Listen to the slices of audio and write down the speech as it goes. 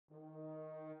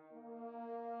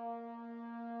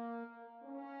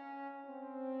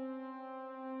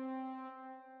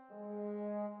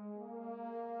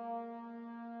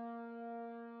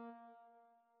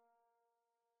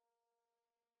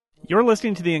You're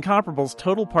listening to the Incomparables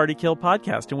Total Party Kill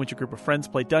podcast, in which a group of friends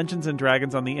play Dungeons &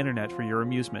 Dragons on the internet for your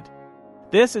amusement.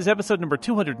 This is episode number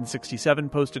 267,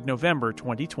 posted November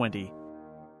 2020.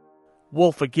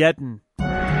 Wolfageddon.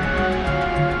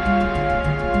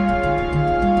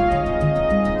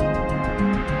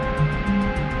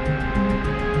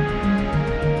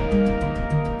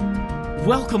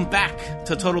 Welcome back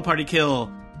to Total Party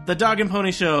Kill, the Dog and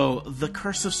Pony Show, The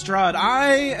Curse of Strahd.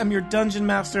 I am your Dungeon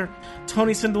Master,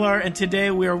 Tony Sindelar, and today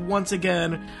we are once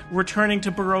again returning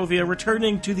to Barovia,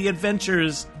 returning to the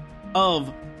adventures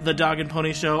of the Dog and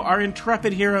Pony Show. Our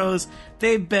intrepid heroes,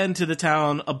 they've been to the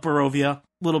town of Barovia,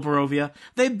 Little Barovia.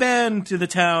 They've been to the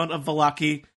town of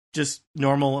Vallaki, just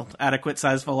normal,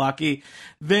 adequate-sized Vallaki.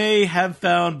 They have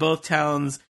found both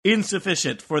towns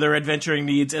insufficient for their adventuring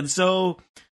needs, and so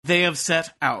they have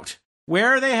set out. Where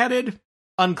are they headed?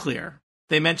 Unclear.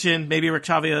 They mentioned maybe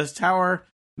Rictavia's tower,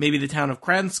 maybe the town of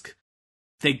Krensk.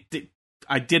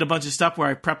 I did a bunch of stuff where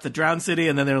I prepped the Drowned City,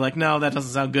 and then they're like, no, that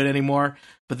doesn't sound good anymore.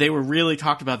 But they were really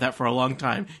talked about that for a long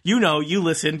time. You know, you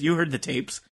listened, you heard the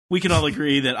tapes. We can all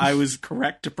agree that I was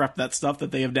correct to prep that stuff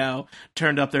that they have now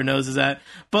turned up their noses at.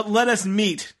 But let us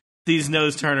meet these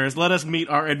nose turners. Let us meet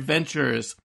our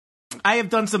adventurers. I have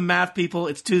done some math, people.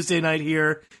 It's Tuesday night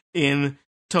here in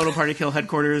Total Party Kill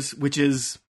headquarters, which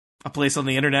is a place on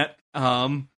the internet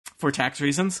for tax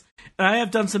reasons. And I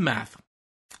have done some math.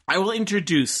 I will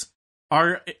introduce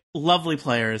our lovely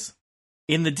players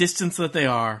in the distance that they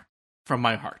are from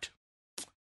my heart.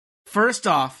 First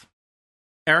off,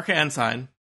 Erika Ensign.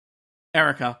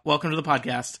 Erika, welcome to the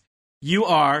podcast. You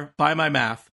are, by my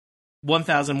math,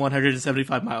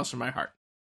 1,175 miles from my heart.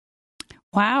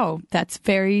 Wow, that's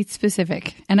very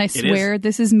specific. And I swear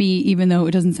this is me, even though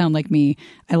it doesn't sound like me.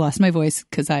 I lost my voice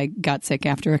because I got sick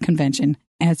after a convention,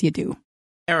 as you do.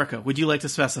 Erika, would you like to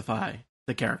specify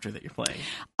the character that you're playing?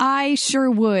 I sure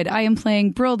would. I am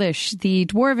playing Brildish, the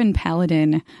Dwarven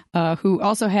Paladin, who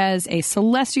also has a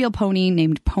celestial pony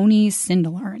named Pony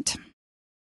Sindelar.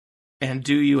 And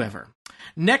do you ever?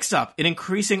 Next up, in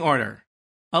increasing order,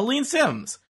 Aleen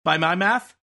Sims. By my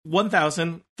math,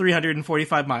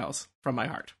 1,345 miles from my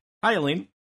heart. Hi, Aleen.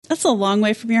 That's a long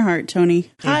way from your heart, Tony.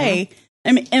 Mm-hmm. Hi,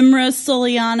 I'm Imra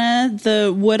Soliana,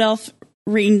 the Wood Elf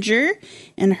Ranger,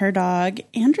 and her dog,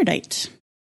 Androdite.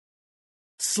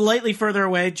 Slightly further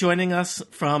away, joining us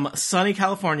from sunny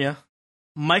California,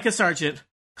 Mikah Sargent,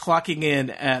 clocking in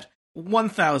at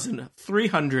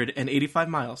 1,385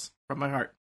 miles from my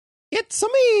heart. It's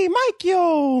me, Mike,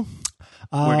 yo!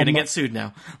 We're going to get sued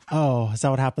now. Oh, is that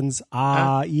what happens?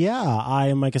 Yeah, I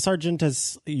am Mikah Sargent,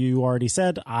 as you already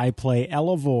said. I play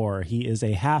Elevor. He is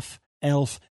a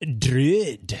half-elf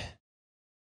druid.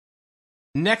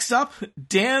 Next up,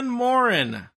 Dan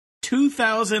Moren,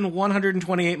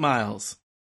 2,128 miles.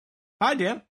 Hi,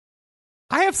 Dan.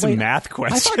 I have some math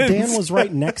questions. I thought Dan was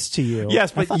right next to you.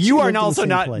 Yes, but you are also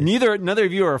not, neither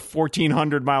of you are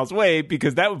 1,400 miles away,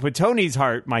 because that would put Tony's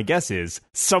heart, my guess is,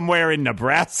 somewhere in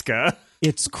Nebraska.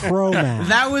 It's crow math.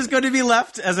 That was going to be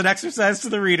left as an exercise to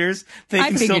the readers. They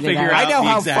can still figure out. I know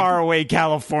how far away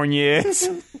California is.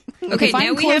 Okay,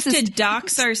 now we have to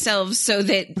dox ourselves so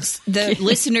that the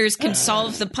listeners can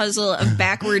solve the puzzle of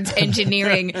backwards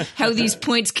engineering how these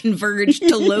points converge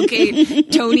to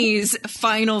locate Tony's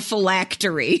final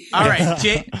phylactery. All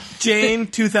right, Jane,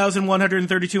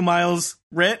 2,132 miles.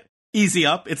 Ritt, easy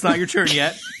up. It's not your turn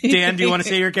yet. Dan, do you want to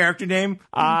say your character name?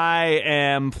 I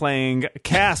am playing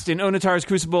Cast in Onatar's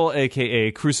Crucible,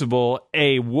 a.k.a. Crucible,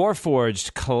 a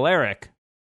Warforged cleric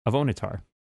of Onatar.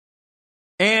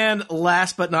 And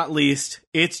last but not least,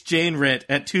 it's Jane Ritt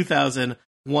at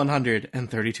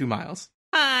 2,132 miles.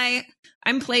 Hi,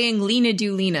 I'm playing Lena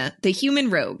Dulina, the human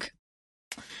rogue.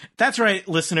 That's right,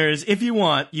 listeners. If you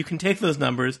want, you can take those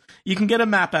numbers, you can get a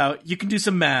map out, you can do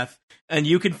some math, and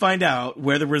you can find out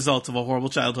where the results of a horrible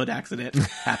childhood accident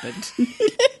happened.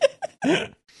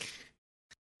 That's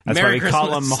Merry why we Christmas.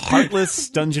 call him Heartless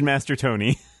Dungeon Master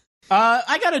Tony.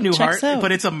 I got a new heart, out.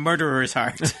 but it's a murderer's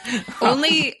heart.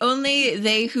 Only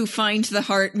they who find the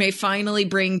heart may finally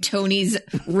bring Tony's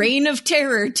reign of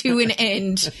terror to an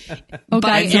end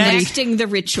by enacting the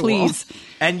ritual. Please.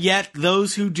 And yet,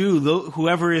 those who do,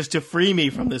 whoever is to free me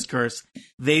from this curse,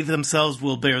 they themselves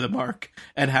will bear the mark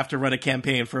and have to run a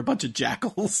campaign for a bunch of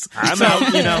jackals. I'm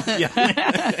out.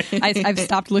 Yeah. I've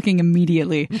stopped looking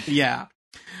immediately. Yeah.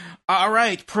 All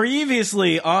right.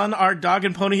 Previously on our Dog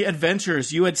and Pony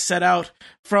adventures, you had set out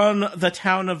from the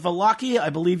town of Vallaki. I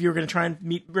believe you were going to try and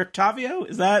meet Rictavio.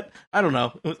 Is that? I don't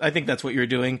know. I think that's what you were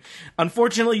doing.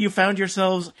 Unfortunately, you found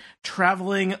yourselves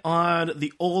traveling on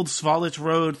the old Svalich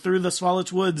Road through the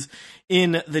Svalich Woods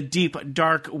in the deep,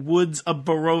 dark woods of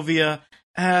Barovia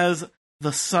as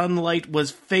The sunlight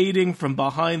was fading from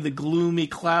behind the gloomy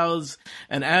clouds,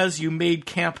 and as you made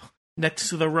camp next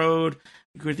to the road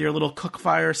with your little cook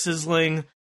fire sizzling,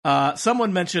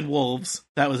 someone mentioned wolves.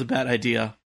 That was a bad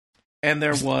idea. And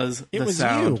there was the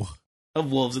sound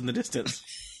of wolves in the distance.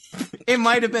 It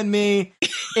might have been me.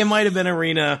 It might have been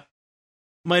Arena.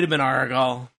 Might have been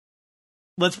Argal.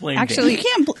 Let's blame. Actually,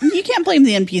 you can't blame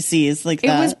the NPCs like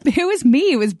that. It was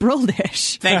me. It was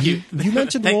Brildish. Thank you. You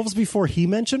mentioned wolves before he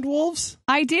mentioned wolves?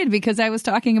 I did, because I was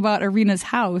talking about Arena's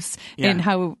house and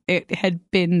how it had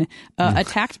been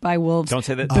attacked by wolves. Don't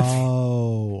say that.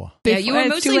 Oh. Yeah, you were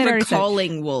mostly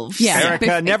recalling wolves. Yeah.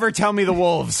 Erika, never tell me the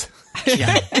wolves.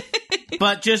 Yeah.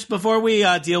 But just before we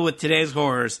deal with today's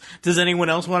horrors, does anyone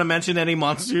else want to mention any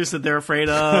monsters that they're afraid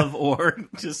of, or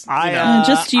just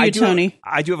just you, Tony?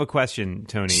 I do have a question,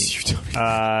 Tony.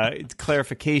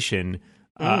 Clarification.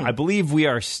 I believe we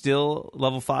are still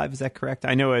level 5. Is that correct?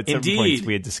 I know at some points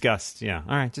we had discussed. Yeah.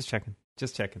 All right. Just checking.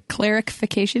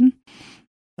 Clarification.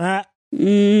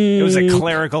 It was a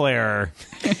clerical error.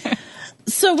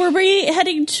 So were we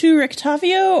heading to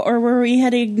Rictavio, or were we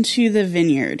heading to the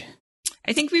vineyard?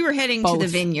 I think we were heading to the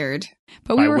vineyard,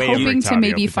 but we were hoping to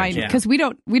maybe find, because we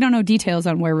don't know details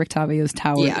on where Rictavio's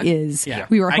tower is. Yeah.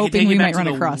 We were hoping we might run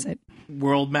across it.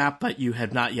 World map, but you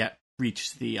have not yet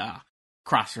reached the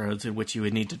crossroads in which you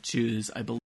would need to choose, I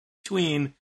believe,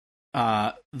 between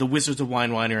the Wizards of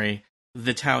Wine Winery,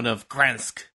 the town of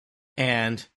Gransk,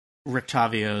 and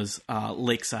Rictavio's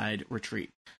lakeside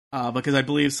retreat. Because I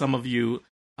believe some of you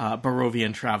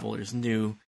Barovian travelers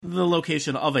knew the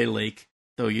location of a lake,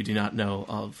 though you do not know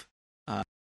of...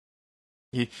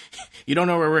 you don't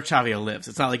know where Rictavio lives.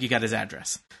 It's not like you got his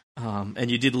address. And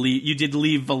you did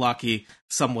leave Vallaki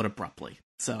somewhat abruptly.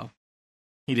 So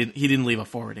he didn't leave a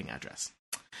forwarding address.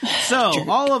 So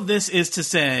all of this is to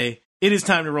say, it is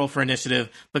time to roll for initiative,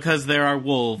 because there are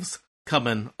wolves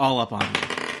coming all up on you.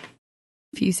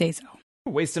 If you say so.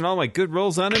 Wasting all my good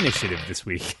rolls on initiative this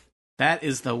week. That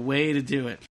is the way to do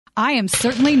it. I am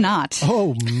certainly not.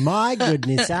 Oh, my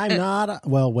goodness. I'm not.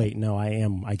 Well, wait. No, I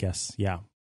am, I guess. Yeah.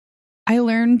 I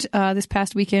learned this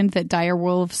past weekend that dire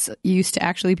wolves used to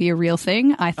actually be a real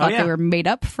thing. I thought they were made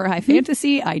up for high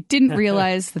fantasy. I didn't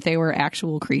realize that they were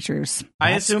actual creatures.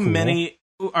 I assume many...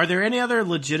 Are there any other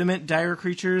legitimate dire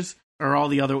creatures? Or all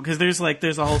the other... Because there's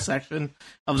a whole section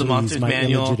of the Monsters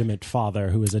Manual. My illegitimate father,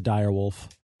 who is a dire wolf.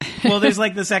 Well, there's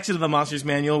the section of the Monsters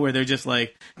Manual where they're just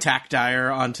tack dire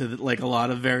onto a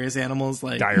lot of various animals,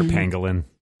 like dire pangolin.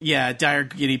 Yeah, dire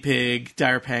guinea pig,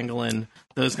 dire pangolin,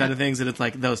 those kind of things, and it's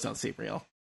those don't seem real.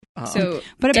 But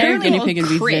apparently guinea pig would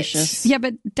be vicious. Yeah,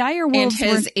 but dire wolves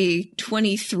and has a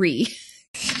 23.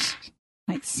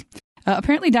 Nice.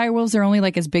 Apparently, dire wolves are only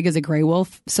as big as a gray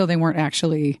wolf, so they weren't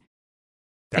actually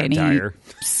any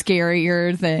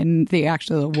scarier than the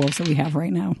actual wolves that we have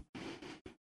right now.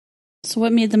 So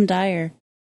what made them dire?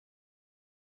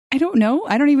 I don't know.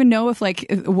 I don't even know if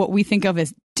what we think of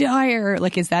as dire,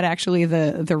 is that actually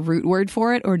the root word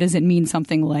for it, or does it mean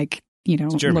something location?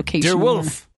 Dear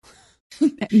wolf.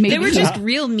 Maybe. They were just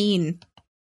real mean.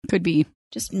 Could be.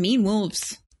 Just mean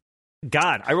wolves.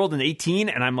 God, I rolled an 18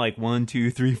 and I'm 1, 2,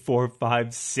 3, 4,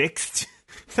 5, 6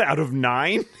 out of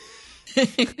 9.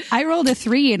 I rolled a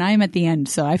 3 and I'm at the end,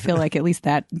 so I feel like at least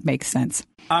that makes sense.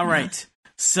 All right.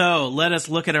 So let us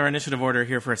look at our initiative order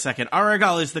here for a second.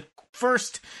 Aragal is the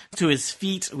first to his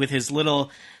feet with his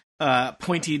little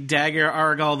pointy dagger.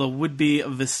 Aragal, the would-be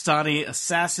Vistani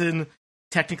assassin.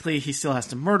 Technically, he still has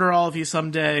to murder all of you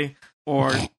someday,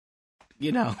 or,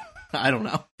 I don't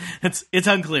know. It's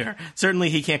unclear.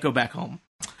 Certainly, he can't go back home.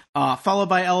 Followed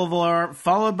by Elvor,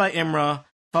 followed by Imra,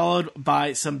 followed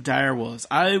by some dire wolves.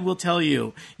 I will tell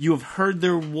you, you have heard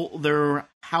their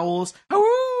howls.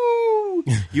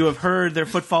 You have heard their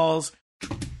footfalls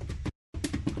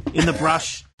in the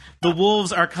brush. The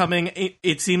wolves are coming.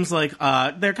 It seems like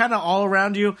they're kind of all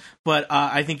around you, but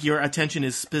I think your attention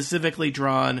is specifically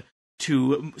drawn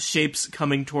to shapes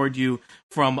coming toward you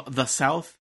from the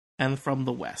south and from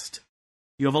the west.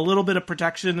 You have a little bit of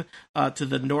protection to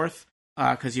the north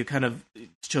because you kind of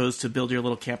chose to build your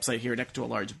little campsite here next to a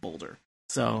large boulder.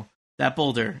 So that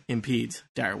boulder impedes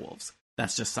dire wolves.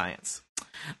 That's just science.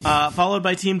 Followed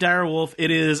by Team Direwolf,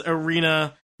 it is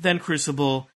Arena, then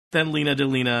Crucible, then Lena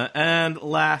Delina, and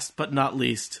last but not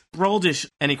least, Roldish.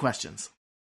 Any questions?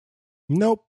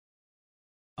 Nope.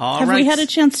 Have we had a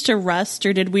chance to rest,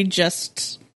 or did we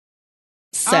just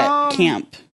set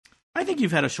camp? I think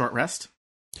you've had a short rest.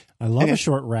 I love a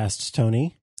short rest,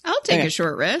 Tony. I'll take a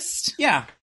short rest. Yeah.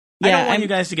 I don't want you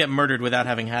guys to get murdered without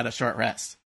having had a short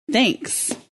rest.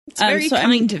 Thanks. It's very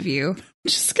kind of you.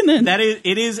 Just gonna.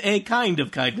 It is a kind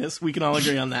of kindness. We can all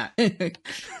agree on that.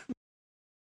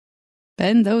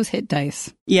 Spend those hit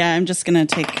dice. Yeah, I'm just going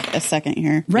to take a second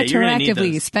here.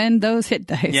 Retroactively, spend those hit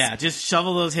dice. Yeah, just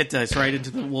shovel those hit dice right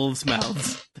into the wolves'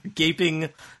 mouths. They're gaping,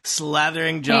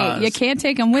 slathering jaws. Hey, you can't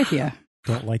take them with you.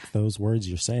 Don't like those words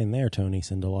you're saying there, Tony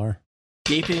Sindelar.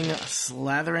 Gaping,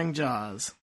 slathering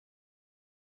jaws.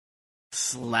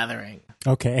 Slathering.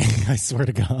 Okay, I swear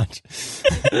to God.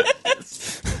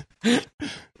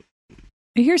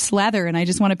 I hear slather, and I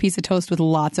just want a piece of toast with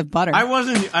lots of butter. I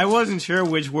wasn't sure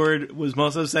which word was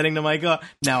most upsetting to Micah.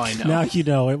 Now I know. Now you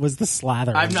know. It was the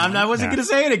slather. I wasn't going to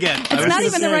say it again. It's not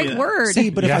even the right word.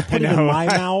 See, but if I put it in my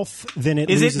mouth, then it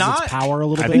loses its power a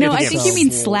little bit. No, I think you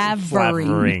mean slavering.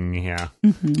 Slavering, yeah.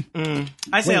 Mm-hmm.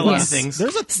 I say a lot of things.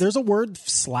 There's a word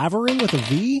slavering with a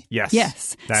V?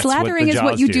 Yes. Slathering is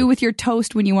what you do with your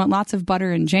toast when you want lots of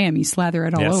butter and jam. You slather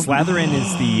it all over. Slathering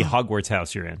is the Hogwarts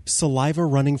house you're in. Saliva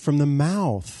running from the mouth.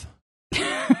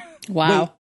 Wow. Wait,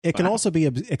 it can also be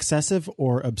excessive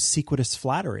or obsequious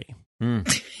flattery.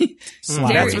 That's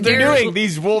what they're doing.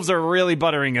 These wolves are really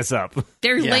buttering us up.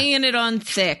 They're laying it on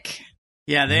thick.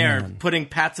 Yeah, they are putting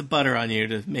pats of butter on you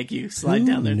to make you slide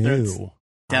down their throats.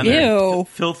 Down Ew. Their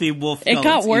filthy wolf. It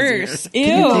got worse. Ew.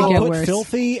 Can you put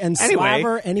filthy and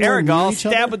slaver anywhere near each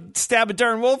other? Stab a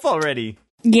darn wolf already.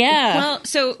 Yeah. Well,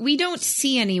 so we don't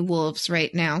see any wolves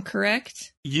right now,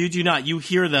 correct? You do not. You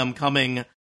hear them coming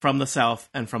from the south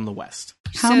and from the west.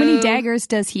 How many daggers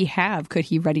does he have? Could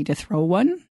he ready to throw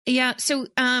one? Yeah, so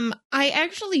I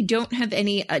actually don't have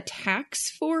any attacks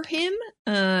for him.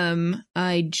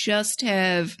 I just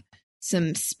have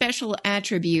some special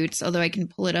attributes, although I can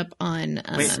pull it up on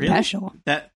Wait, really? Special.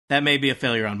 That may be a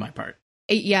failure on my part.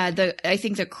 Yeah, I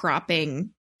think the cropping.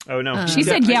 Oh no. She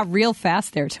said real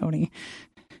fast there, Tony.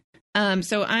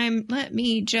 So let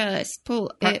me just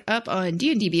pull it up on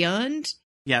D&D Beyond.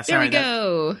 Yeah, sorry. There we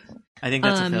go. I think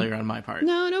that's a failure on my part.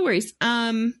 No worries.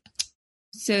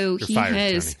 So he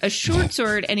has a short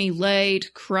sword and a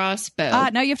light crossbow.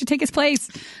 Now you have to take his place.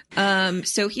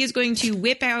 So he is going to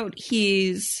whip out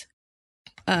his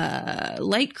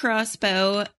light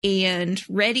crossbow and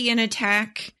ready an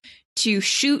attack to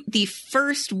shoot the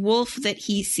first wolf that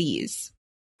he sees.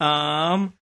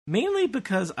 Mainly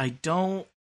because I don't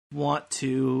want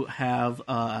to have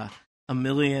a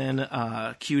million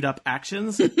queued up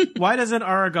actions. Why doesn't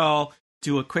Aragal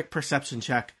do a quick perception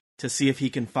check to see if he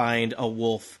can find a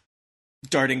wolf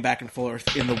darting back and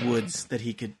forth in the woods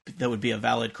that would be a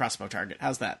valid crossbow target?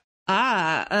 How's that?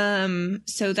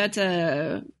 So that's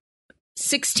a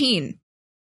 16.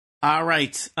 All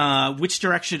right. Which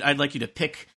direction I'd like you to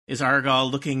pick? Is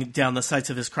Aragal looking down the sights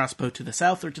of his crossbow to the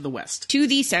south or to the west? To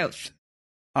the south.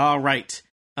 All right.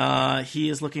 He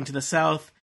is looking to the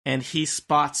south, and he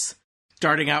spots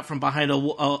darting out from behind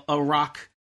a rock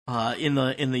in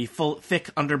the full thick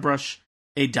underbrush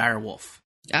a dire wolf.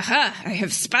 Aha! I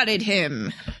have spotted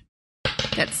him.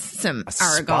 That's some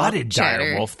Aragal spotted chatter.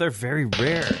 dire wolf. They're very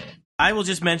rare. I will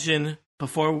just mention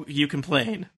before you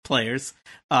complain, players.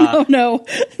 Oh no!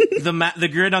 the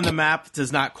grid on the map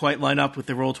does not quite line up with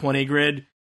the Roll20 grid.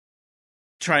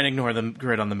 Try and ignore the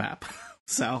grid on the map.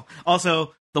 So,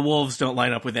 also, the wolves don't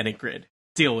line up with any grid.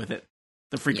 Deal with it.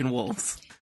 The freaking wolves.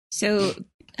 So,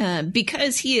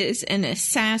 because he is an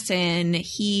assassin,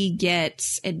 he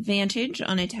gets advantage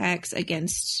on attacks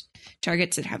against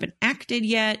targets that haven't acted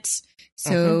yet.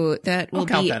 So that will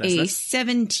be a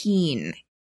 17.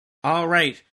 All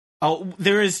right. Oh,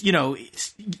 there is,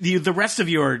 the rest of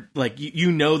you are, like,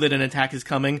 you know that an attack is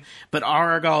coming, but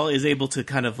Aragal is able to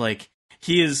kind of, like,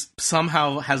 he is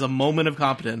somehow has a moment of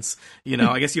competence.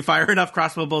 I guess you fire enough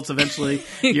crossbow bolts, eventually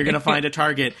you're going to find a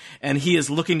target. And he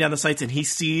is looking down the sights and he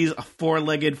sees a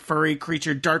four-legged furry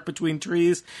creature dart between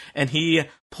trees. And he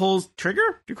pulls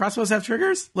trigger. Do crossbows have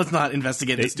triggers? Let's not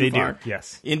investigate this too far. Do,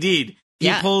 yes. Indeed.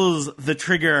 He pulls the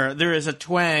trigger. There is a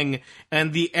twang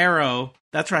and the arrow.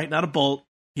 That's right. Not a bolt.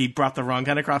 He brought the wrong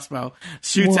kind of crossbow.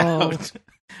 Shoots out.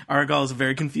 Aragal is a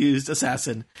very confused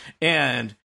assassin.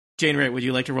 And Jane Ray, would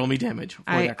you like to roll me damage?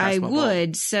 I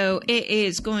would. So it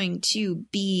is going to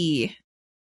be,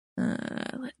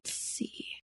 let's see,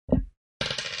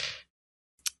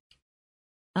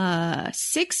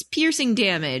 6 piercing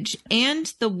damage,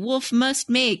 and the wolf must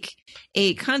make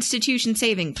a Constitution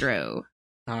saving throw.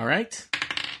 All right.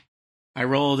 I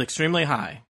rolled extremely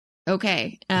high.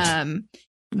 Okay.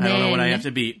 I don't know what I have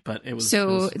to beat, but it was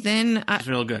real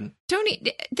good. Tony,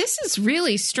 this is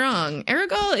really strong.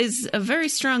 Aragal is a very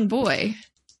strong boy.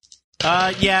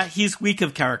 Yeah, he's weak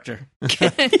of character.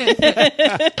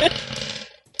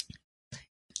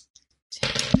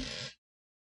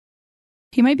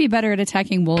 He might be better at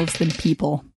attacking wolves than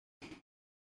people.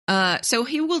 So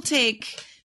he will take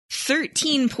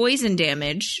 13 poison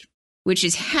damage. which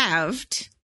is halved.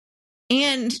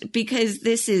 And because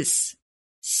this is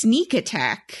sneak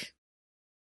attack,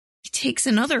 he takes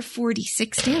another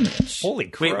 46 damage. Holy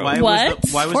crap. Wait, why was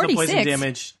the poison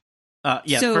damage...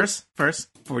 first,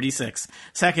 46.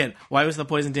 Second, why was the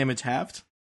poison damage halved?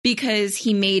 Because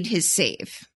he made his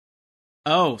save.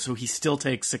 Oh, so he still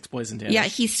takes 6 poison damage. Yeah,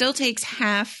 he still takes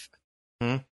half.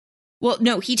 Well,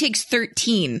 no, he takes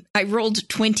 13. I rolled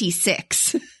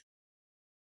 26.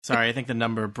 Sorry, I think the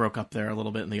number broke up there a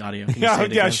little bit in the audio.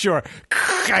 Yeah, sure.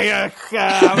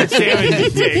 How much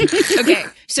damage did he take? Okay,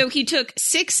 so he took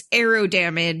 6 arrow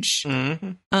damage,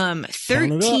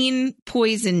 13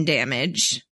 poison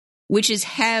damage, which is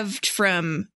halved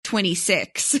from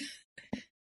 26,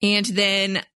 and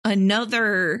then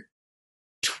another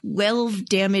 12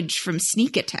 damage from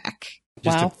sneak attack.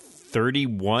 Wow.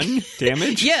 31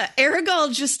 damage? Yeah,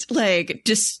 Erigal just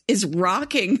is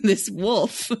rocking this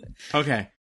wolf. Okay,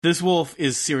 this wolf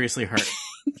is seriously hurt.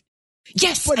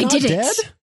 Yes, I did dead?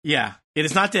 it. Yeah, it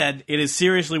is not dead. It is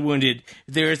seriously wounded.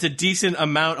 There is a decent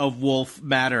amount of wolf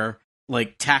matter,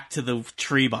 tacked to the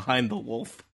tree behind the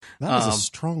wolf. That was a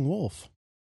strong wolf.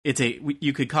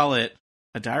 You could call it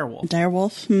a dire wolf. Dire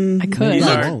wolf? I could.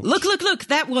 Look,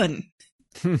 that one.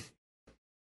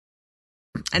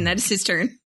 And that is his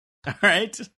turn. All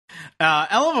right.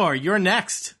 Elevor, you're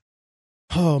next.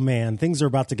 Oh, man. Things are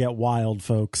about to get wild,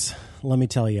 folks. Let me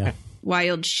tell you.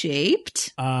 Wild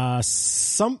shaped?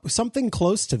 Something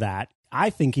close to that. I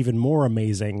think even more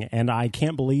amazing, and I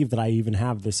can't believe that I even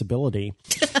have this ability.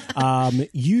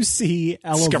 You see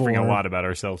Elevor... Discovering a lot about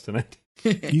ourselves tonight.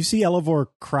 You see Elevor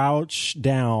crouch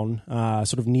down,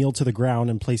 sort of kneel to the ground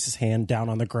and place his hand down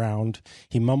on the ground.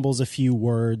 He mumbles a few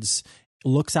words,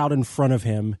 looks out in front of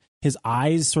him. His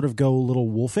eyes sort of go a little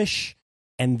wolfish,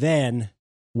 and then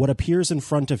what appears in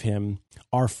front of him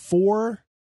are 4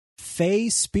 fey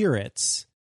spirits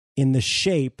in the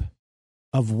shape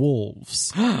of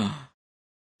wolves.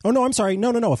 Oh, no, I'm sorry.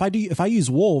 No. If I use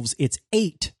wolves, it's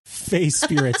 8 fey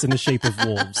spirits in the shape of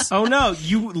wolves. Oh, no.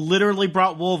 You literally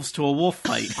brought wolves to a wolf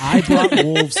fight. I brought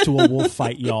wolves to a wolf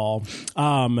fight, y'all.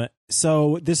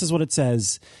 So this is what it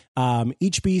says.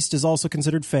 Each beast is also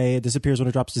considered fey. It disappears when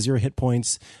it drops to 0 hit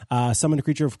points. Summoned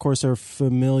creature, of course, are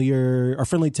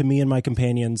friendly to me and my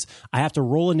companions. I have to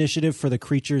roll initiative for the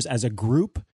creatures as a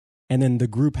group, and then the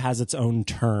group has its own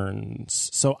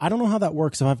turns. So I don't know how that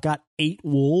works. If I've got 8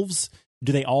 wolves...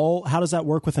 how does that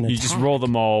work with an attack? You just roll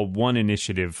them all 1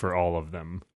 initiative for all of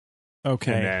them.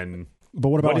 Okay. And then... But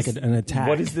what about an attack?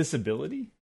 What is this ability?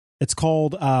 It's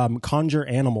called Conjure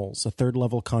Animals, a 3rd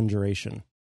level conjuration.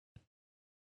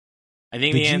 I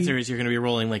think the answer is you're going to be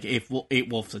rolling 8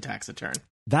 wolf attacks a turn.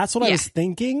 That's what I was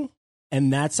thinking,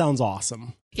 and that sounds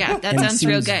awesome. Yeah, that sounds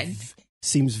real good.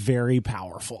 Seems very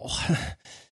powerful.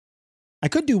 I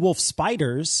could do wolf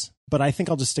spiders, but I think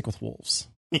I'll just stick with wolves.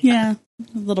 Yeah,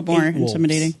 a little more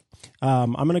intimidating.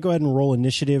 I'm going to go ahead and roll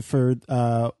initiative for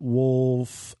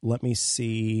wolf. Let me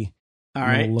see. All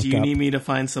right. Do you need me to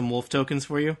find some wolf tokens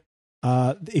for you?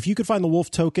 If you could find the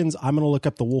wolf tokens, I'm going to look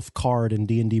up the wolf card in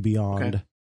D&D Beyond. Okay.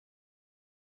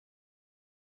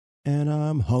 And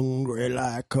I'm hungry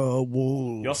like a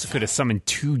wolf. You also could have summoned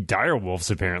 2 dire wolves,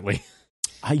 apparently.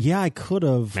 Yeah, I could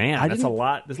have. Man, that's a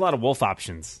lot. There's a lot of wolf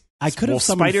options. I could have wolf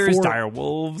summoned spiders, 4 dire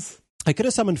wolves. I could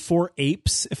have summoned 4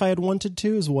 apes if I had wanted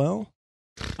to as well.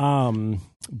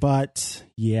 But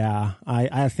yeah,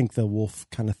 I think the wolf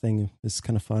kind of thing is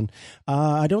kind of fun.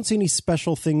 I don't see any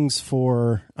special things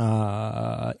for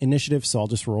initiative, so I'll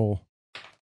just roll.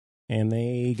 And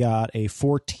they got a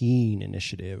 14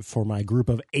 initiative for my group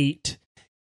of 8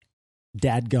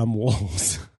 dadgum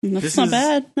wolves. That's not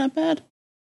bad.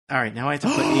 All right, now I have to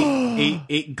put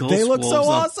eight ghost wolves. They look so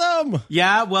awesome.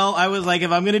 Yeah, well, I was like, if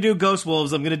I'm going to do ghost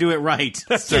wolves, I'm going to do it right.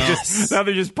 So. Now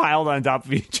they're just piled on top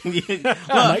of each other.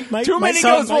 Look, too many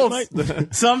ghost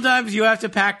wolves. Sometimes you have to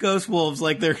pack ghost wolves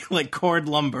like they're like cord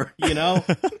lumber, you know?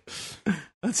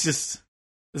 That's just...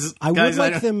 I would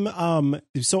like them,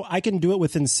 so I can do it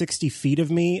within 60 feet of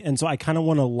me, and so I kind of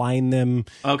want to line them.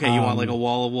 Okay, you want like a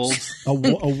wall of wolves? A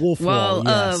wolf wall,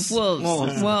 yes.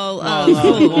 Wall of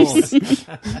wolves.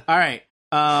 All right.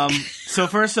 So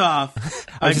first off,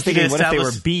 I was just thinking, what if they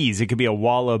were bees? It could be a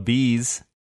wall of bees.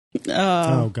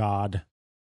 Oh, God.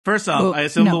 First off, I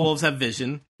assume the wolves have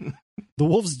vision. The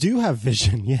wolves do have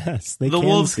vision, yes. The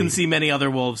wolves can see many other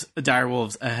wolves, dire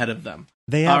wolves, ahead of them.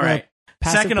 They have all right.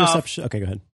 Passive Second perception. Okay, go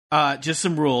ahead. Just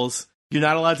some rules. You're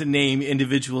not allowed to name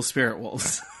individual spirit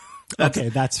wolves.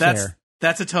 That's fair.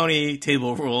 That's a Tony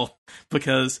table rule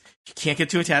because you can't get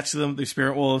too attached to them. They're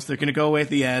spirit wolves. They're going to go away at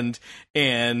the end.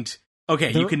 And,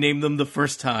 you can name them the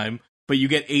first time, but you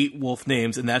get 8 wolf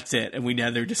names, and that's it. And we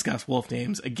never discuss wolf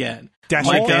names again.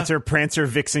 Dasher, Dancer, Prancer,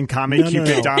 Vixen, Comet,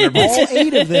 Cupid, Donner.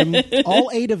 All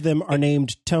 8 of them are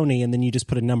named Tony, and then you just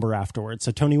put a number afterwards.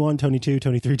 So Tony 1, Tony 2,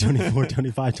 Tony 3, Tony 4,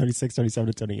 Tony 5, Tony 6, Tony 7,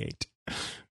 and Tony 8.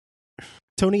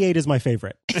 Tony 8 is my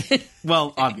favorite.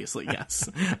 Well, obviously, yes.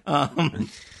 All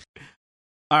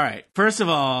right. First of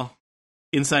all,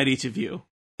 inside each of you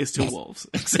is 2 wolves,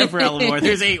 except for Elevor.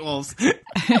 There's 8 wolves.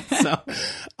 So,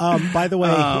 by the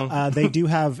way, they do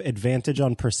have advantage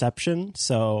on perception.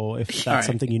 So if that's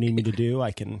something you need me to do,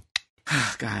 I can.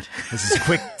 Oh, God, this is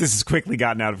quick. This has quickly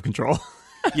gotten out of control.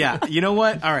 Yeah, you know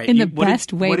what? All right, in the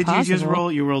best way possible. What did you just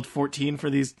roll? You rolled 14 for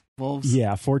these wolves.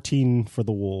 Yeah, 14 for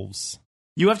the wolves.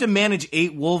 You have to manage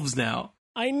 8 wolves now.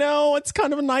 I know, it's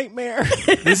kind of a nightmare.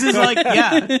 This is like,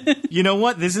 yeah. You know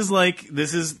what? This is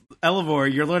Elevor.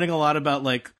 You're learning a lot about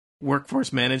like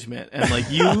workforce management, and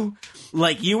you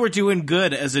were doing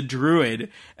good as a druid,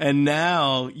 and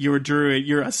now you're a druid.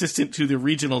 You're assistant to the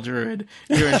regional druid.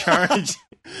 You're in charge.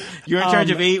 You're in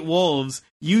charge of 8 wolves.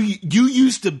 You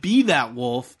used to be that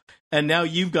wolf, and now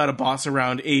you've got to boss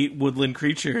around 8 woodland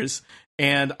creatures.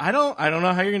 And I don't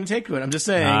know how you're going to take to it. I'm just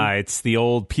saying. It's the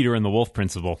old Peter and the Wolf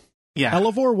principle. Yeah.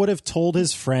 Elevor would have told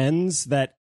his friends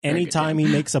that anytime he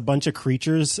makes a bunch of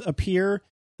creatures appear,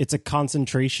 it's a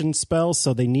concentration spell,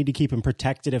 so they need to keep him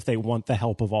protected if they want the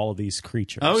help of all of these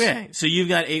creatures. Okay, so you've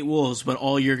got 8 wolves, but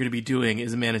all you're going to be doing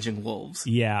is managing wolves.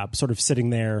 Yeah, sort of sitting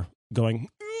there going...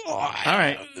 All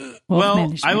right.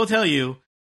 Well, I will tell you,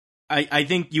 I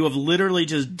think you have literally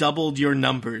just doubled your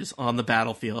numbers on the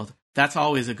battlefield. That's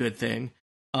always a good thing.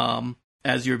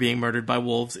 As you're being murdered by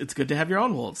wolves, it's good to have your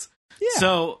own wolves. Yeah.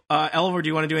 So, Elevor, do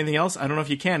you want to do anything else? I don't know if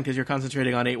you can because you're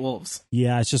concentrating on 8 wolves.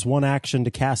 Yeah, it's just one action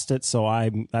to cast it,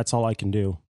 so that's all I can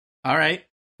do. All right.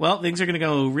 Well, things are going to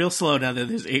go real slow now that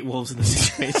there's 8 wolves in the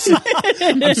situation.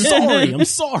 I'm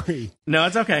sorry. No,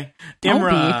 it's okay.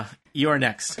 Imra, you are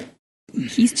next.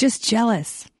 He's just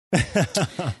jealous.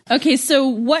 Okay, so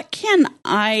what can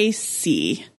I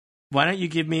see? Why don't you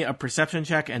give me a perception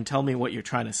check and tell me what you're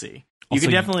trying to see? You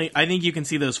can definitely, I think you can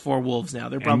see those 4 wolves now.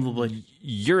 They're probably...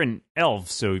 You're an elf,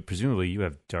 so presumably you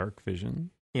have dark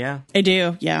vision. Yeah. I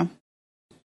do, yeah.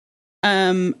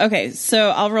 Okay,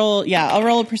 so I'll roll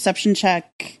a perception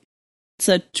check. It's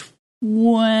a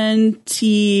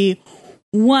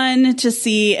 21 to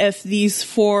see if these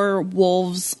 4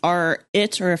 wolves are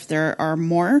it or if there are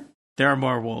more. There are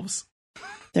more wolves.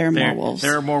 There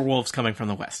are more wolves coming from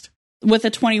the west. With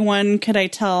a 21, could I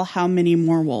tell how many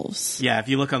more wolves? Yeah, if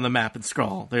you look on the map and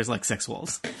scroll, there's like 6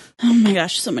 wolves. Oh my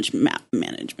gosh, so much map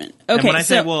management. Okay, and when I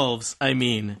say wolves, I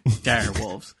mean dire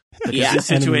wolves. Because this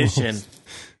situation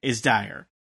is dire.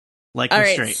 Like you're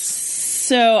straight.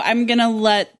 So I'm going to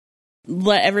let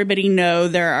everybody know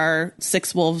there are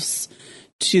 6 wolves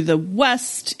to the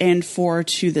west and 4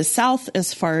 to the south,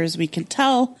 as far as we can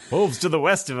tell. Wolves to the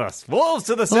west of us. Wolves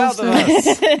to the south of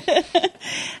us.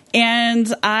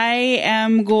 And I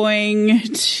am going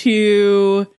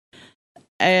to...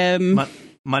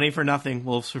 money for nothing,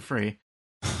 wolves for free.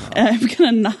 I'm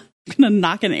gonna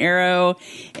knock an arrow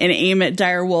and aim at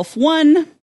Dire Wolf 1.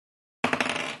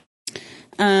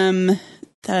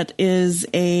 That is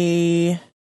an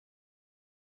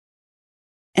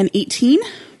 18.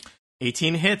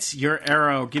 18 hits. Your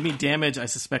arrow. Give me damage. I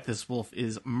suspect this wolf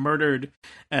is murdered,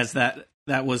 as that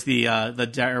was the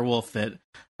dire wolf that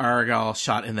Argal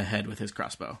shot in the head with his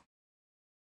crossbow.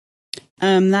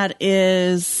 That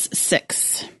is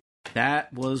 6.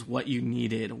 That was what you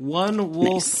needed. 1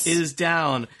 wolf is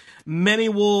down. Many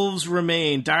wolves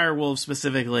remain, dire wolves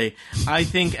specifically. I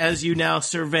think as you now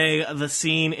survey the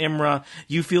scene, Imra,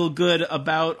 you feel good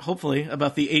hopefully,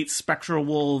 about the 8 spectral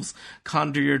wolves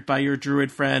conjured by your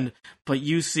druid friend. But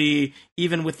you see,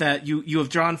 even with that, you have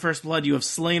drawn first blood, you have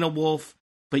slain a wolf,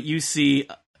 but you see,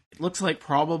 it looks like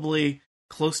probably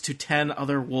close to 10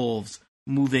 other wolves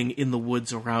moving in the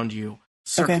woods around you,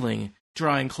 circling,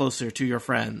 drawing closer to your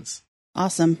friends.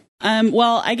 Awesome.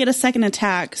 Well, I get a second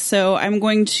attack, so I'm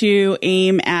going to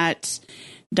aim at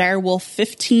Direwolf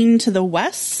 15 to the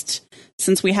west,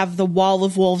 since we have the wall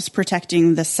of wolves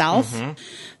protecting the south.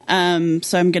 Mm-hmm.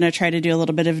 So I'm going to try to do a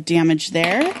little bit of damage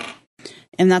there.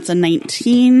 And that's a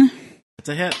 19. That's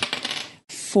a hit.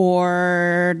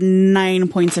 For 9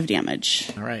 points of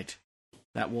damage. All right.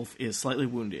 That wolf is slightly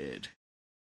wounded.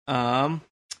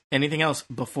 Anything else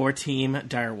before Team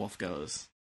Direwolf goes?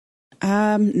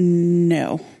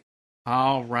 No.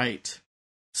 All right.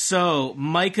 So,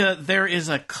 Mikah, there is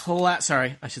a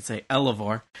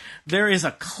Elevor. There is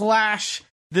a clash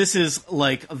This is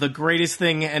like the greatest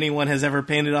thing anyone has ever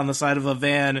painted on the side of a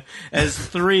van, as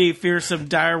 3 fearsome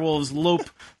direwolves lope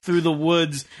through the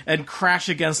woods and crash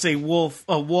against a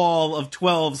wall of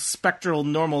 12 spectral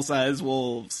normal-sized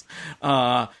wolves.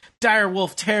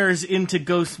 Direwolf tears into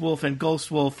Ghost Wolf, and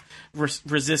Ghost Wolf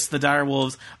resists the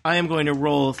direwolves. I am going to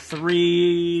roll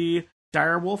 3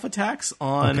 direwolf attacks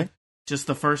on just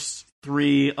the first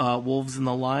 3 wolves in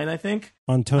the line, I think.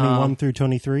 On Tony 1 through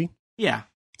Tony 3? Yeah.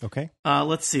 Okay.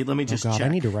 Let's see. Let me just check. I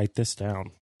need to write this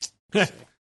down.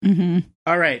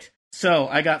 All right. So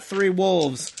I got 3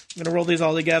 wolves. I'm going to roll these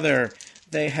all together.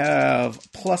 They have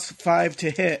 +5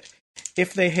 to hit.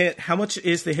 If they hit, how much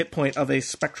is the hit point of a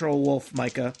spectral wolf,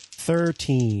 Mikah?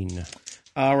 13.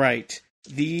 All right.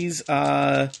 These,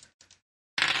 let's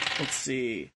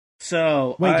see.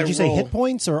 So wait, did you say hit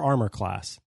points or armor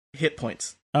class? Hit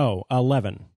points. Oh,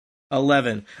 11.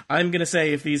 11. I'm going to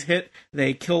say if these hit,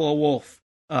 they kill a wolf.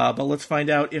 But let's find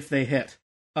out if they hit.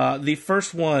 The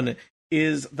first one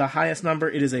is the highest number.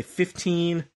 It is a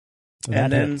 15,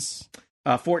 and then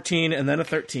 14, and then a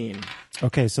 13.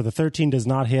 Okay, so the 13 does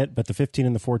not hit, but the 15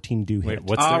 and the 14 do hit. Wait,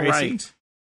 what's the AC?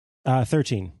 Right.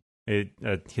 13. It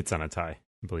hits on a tie,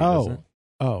 I believe, doesn't it?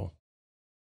 Oh.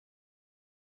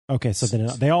 Okay, so then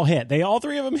they all hit. All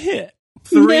 3 of them hit.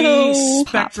 3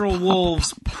 spectral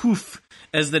wolves poof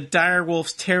as the dire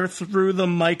wolves tear through the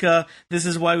Mikah. This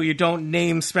is why you don't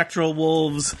name spectral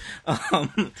wolves.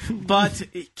 But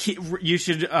you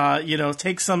should,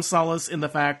 take some solace in the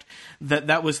fact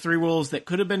that was 3 wolves that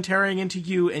could have been tearing into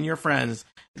you and your friends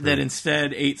that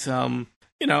instead ate some,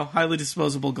 highly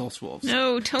disposable ghost wolves.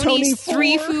 No, Tony's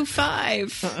 3 through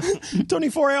 5. Tony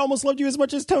 4, I almost loved you as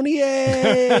much as Tony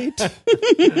 8.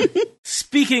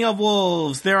 Speaking of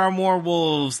wolves, there are more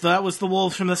wolves. That was the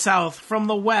wolves from the south. From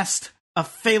the west, a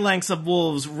phalanx of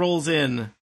wolves rolls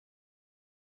in.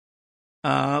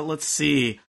 Let's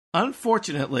see.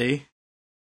 Unfortunately,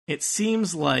 it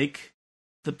seems like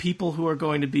the people who are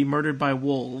going to be murdered by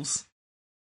wolves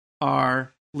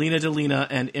are Lena Delina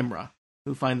and Imra,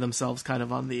 who find themselves kind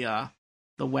of on the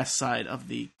west side of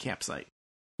the campsite.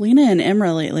 Lena and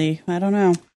Imra lately. I don't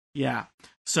know. Yeah.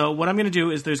 So what I'm going to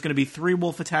do is there's going to be 3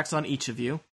 wolf attacks on each of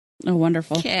you. Oh,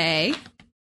 wonderful. Okay.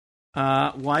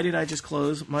 Why did I just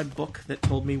close my book that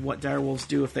told me what direwolves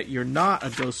do if that you're not a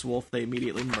ghost wolf? They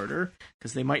immediately murder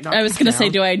because they might not. I was going to say,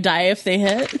 do I die if they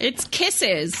hit? It's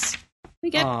kisses.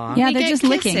 We get they're just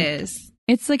kisses.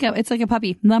 Licking. It's like a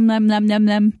puppy. Num num num num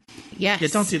num. Yes. Yeah,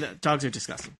 don't do that. Dogs are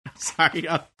disgusting. Sorry,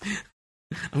 I'm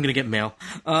gonna get mail.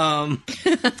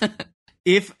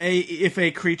 If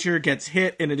a creature gets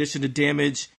hit, in addition to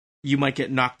damage, you might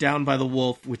get knocked down by the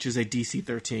wolf, which is a DC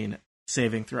 13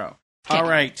 saving throw. Okay. All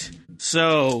right,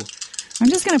 so I'm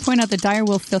just going to point out that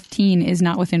Direwolf 15 is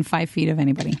not within 5 feet of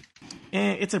anybody.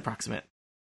 It's approximate.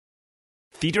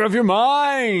 Theater of your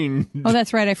mind. Oh,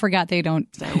 that's right. I forgot they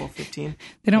don't. Direwolf 15.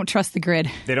 They don't trust the grid.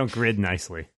 They don't grid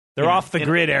nicely. They're off the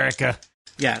grid, Erika.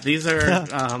 Yeah, these are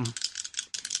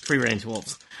free range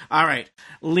wolves. All right,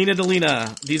 Lena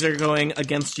Delina. These are going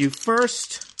against you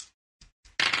first.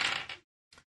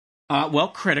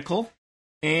 Critical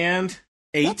and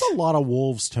 8. That's a lot of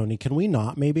wolves, Tony. Can we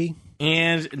not, maybe?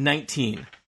 And 19.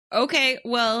 Okay,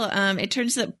 well, it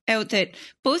turns out that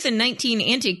both a 19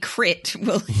 and a crit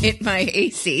will hit my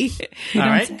AC. All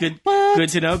right, good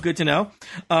to know.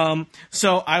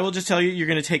 So I will just tell you're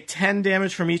going to take 10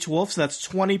 damage from each wolf, so that's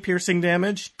 20 piercing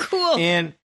damage. Cool.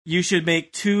 And you should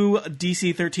make 2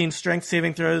 DC 13 strength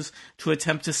saving throws to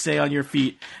attempt to stay on your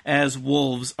feet as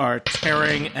wolves are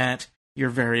tearing at your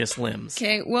various limbs.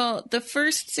 Okay, well, the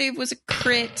first save was a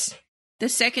crit. The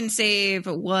second save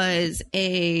was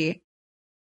a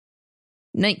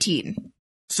 19.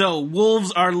 So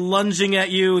wolves are lunging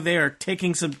at you. They are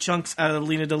taking some chunks out of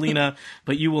Lena Delina,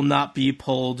 but you will not be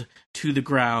pulled to the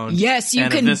ground. Yes, you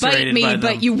can bite me,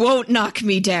 but you won't knock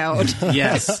me down.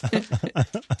 Yes.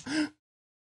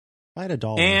 Fight a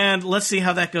dolphin. And let's see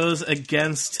how that goes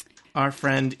against our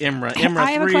friend Imra. Imra,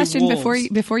 I have a question wolves.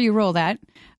 before you roll that.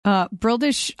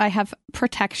 Brildish, I have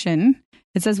protection.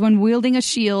 It says when wielding a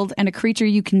shield and a creature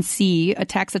you can see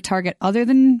attacks a target other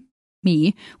than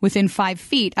me within 5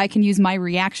 feet, I can use my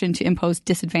reaction to impose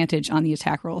disadvantage on the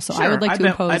attack roll. So sure. I would like to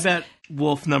impose. I bet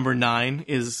wolf number 9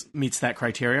 meets that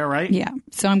criteria, right? Yeah.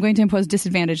 So I'm going to impose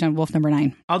disadvantage on wolf number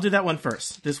 9. I'll do that one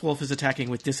first. This wolf is attacking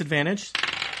with disadvantage.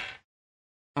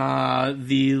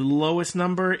 The lowest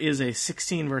number is a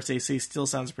 16 versus AC. Still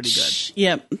sounds pretty good.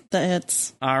 Yep, that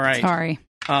hits. All right. Sorry.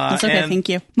 That's okay, thank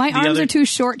you. My arms are too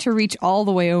short to reach all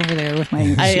the way over there with my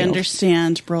shield. I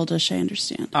understand, Brildish, I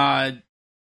understand.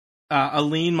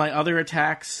 Aleen, my other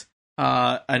attacks,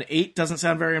 an 8 doesn't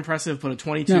sound very impressive, but a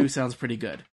 22 sounds pretty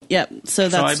good. Yep. So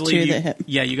that's I 2 that hit.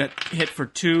 Yeah, you got hit for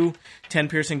 2 10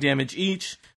 piercing damage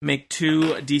each. Make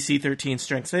 2 DC 13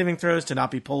 strength saving throws to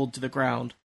not be pulled to the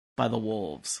ground by the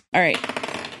wolves. All right.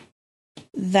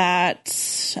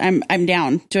 I'm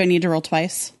down. Do I need to roll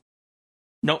twice?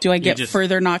 Nope. Do I get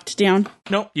further knocked down?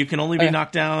 Nope. You can only be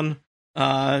knocked down.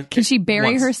 Can she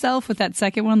bury herself with that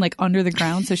second one, like under the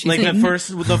ground, so she's like hidden?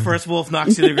 the first wolf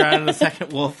knocks to the ground, and the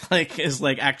second wolf is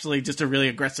actually just a really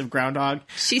aggressive groundhog.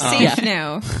 She's safe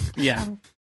now. Yeah.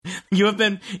 You have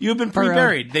been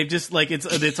pre-buried. They've just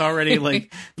it's already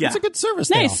It's a good service.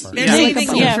 Nice. They offer. They're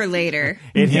saving you for later.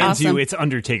 It hands you its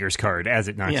Undertaker's card as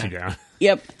it knocks you down.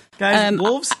 Yep. Guys,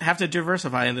 wolves have to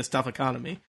diversify in this tough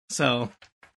economy. So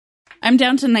I'm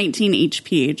down to 19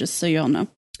 HP, just so y'all know.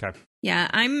 Okay. Yeah,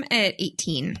 I'm at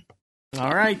 18.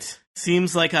 All right.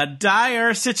 Seems like a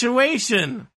dire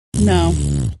situation. No.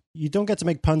 You don't get to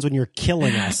make puns when you're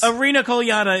killing us. Arena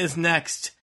Kolyana is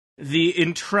next. The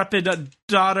intrepid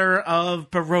daughter of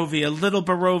Barovia, little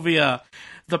Barovia,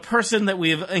 the person that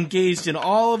we have engaged in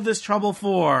all of this trouble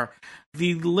for,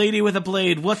 the lady with a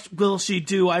blade. What will she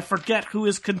do? I forget who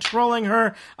is controlling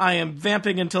her. I am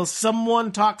vamping until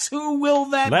someone talks. Who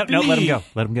will that be? No, let him go.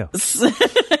 Let him go.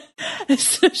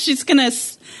 So she's going to,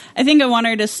 I think I want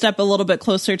her to step a little bit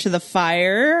closer to the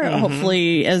fire. Mm-hmm.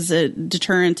 Hopefully, as a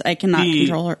deterrent, I cannot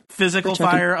control her. Physical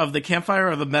fire of the campfire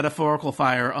or the metaphorical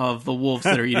fire of the wolves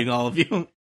that are eating all of you?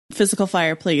 Physical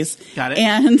fire, please. Got it.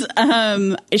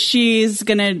 And she's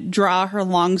going to draw her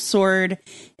longsword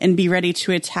and be ready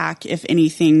to attack if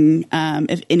anything,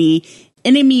 if any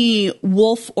enemy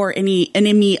wolf or any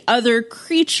enemy other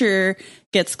creature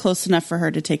gets close enough for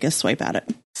her to take a swipe at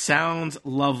it. Sounds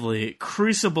lovely.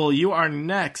 Crucible, you are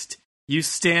next. You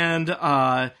stand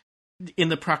in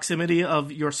the proximity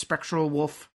of your spectral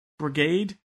wolf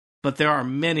brigade, but there are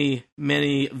many,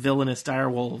 many villainous dire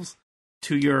wolves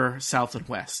to your south and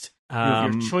west. You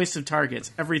have your choice of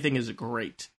targets. Everything is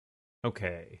great.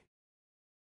 Okay.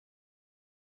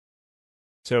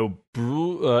 So,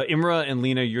 Imra and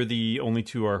Lena, you're the only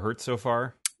 2 are hurt so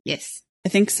far? Yes. I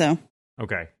think so.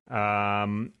 Okay.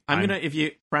 I'm gonna, if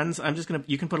you friends, I'm just gonna.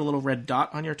 You can put a little red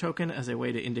dot on your token as a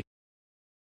way to indicate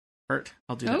hurt.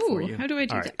 I'll do that for you. How do I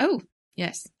do that? Oh,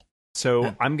 yes.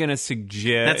 So I'm gonna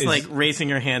suggest that's like raising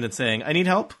your hand and saying, "I need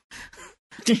help."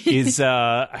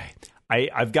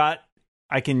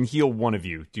 I can heal one of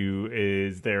you.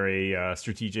 Is there a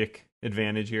strategic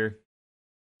advantage here?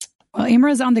 Well,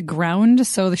 Imra's on the ground,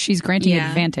 so she's granting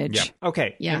advantage. Yeah.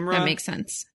 Okay. Yeah, Imra, that makes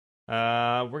sense.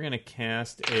 We're gonna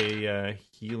cast a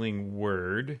healing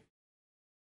word.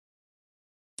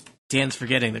 Dan's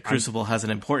forgetting that Crucible has an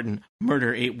important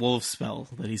murder 8 wolves spell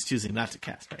that he's choosing not to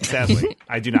cast right now. Sadly,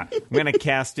 I do not. I'm gonna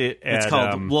cast it. It's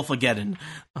called Wolfageddon.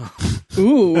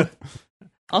 Ooh.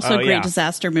 Also a great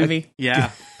disaster movie.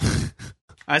 Yeah.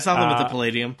 I saw them at the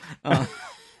Palladium.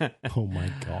 Oh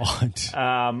my god.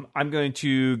 I'm going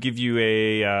to give you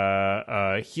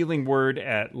a healing word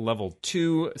at level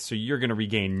 2, so you're going to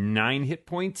regain 9 hit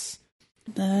points.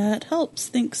 That helps,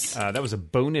 thanks. That was a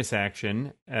bonus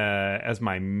action. As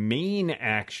my main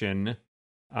action,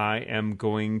 I am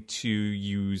going to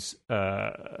use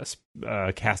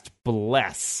cast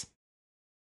Bless.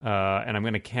 And I'm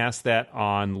going to cast that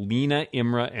on Lena,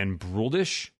 Imra, and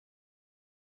Bruldish.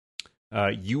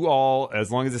 You all,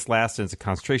 as long as this lasts and it's a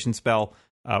concentration spell,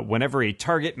 whenever a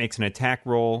target makes an attack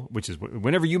roll, which is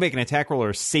whenever you make an attack roll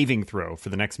or a saving throw for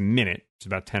the next minute, which is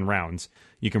about 10 rounds,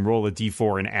 you can roll a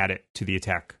d4 and add it to the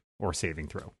attack or saving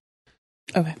throw.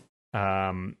 Okay.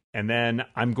 And then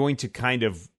I'm going to kind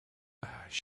of...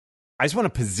 I just want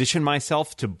to position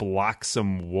myself to block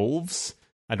some wolves.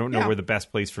 I don't know where the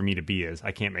best place for me to be is.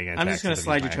 I can't make an attack. I'm just going to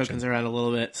slide your tokens around a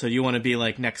little bit. So you want to be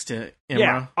like next to Imra?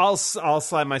 Yeah, I'll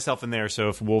slide myself in there. So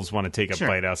if wolves want to take a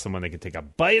bite out of someone, they can take a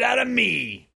bite out of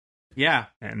me. Yeah,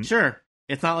 sure.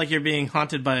 It's not like you're being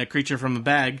haunted by a creature from a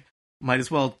bag. Might as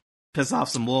well piss off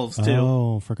some wolves too.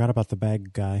 Oh, forgot about the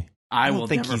bag guy. I will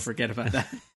never forget about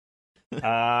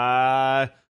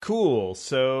that. Cool.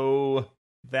 So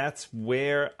that's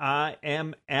where I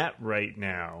am at right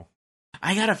now.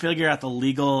 I gotta figure out the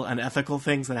legal and ethical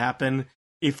things that happen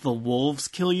if the wolves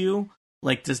kill you.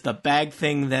 Like, does the bag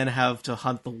thing then have to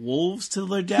hunt the wolves to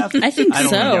their death? I think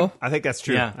so. Know. I think that's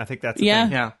true. Yeah. I think that's the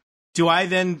thing. Yeah. Do I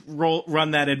then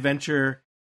run that adventure,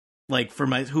 like, for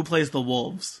who plays the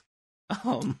wolves?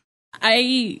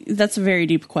 That's a very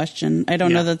deep question. I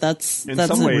don't know that's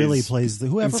some ways, really plays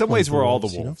whoever. In some ways, we're all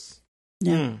the wolves.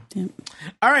 You know? Yeah.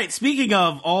 All right. Speaking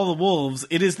of all the wolves,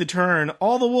 it is the turn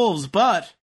all the wolves,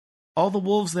 but all the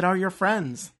wolves that are your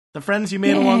friends, the friends you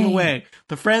made along the way,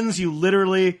 the friends you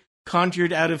literally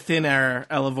conjured out of thin air,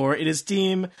 Elevor. It is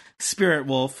Team Spirit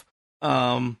Wolf.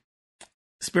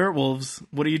 Spirit Wolves,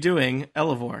 what are you doing?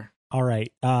 Elevor. All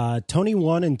right. Tony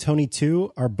 1 and Tony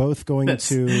 2 are both going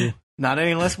to not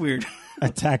any less weird.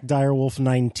 attack Direwolf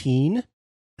 19.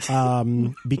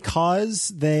 Because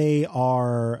they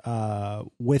are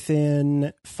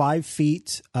within 5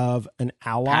 feet of an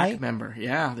ally. Pack member.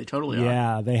 Yeah, they totally are.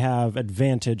 Yeah, they have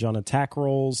advantage on attack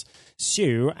rolls.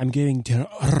 So I'm going to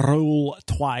roll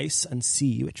twice and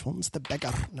see which one's the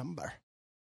bigger number.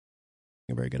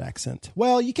 A very good accent.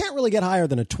 Well, you can't really get higher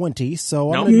than a 20,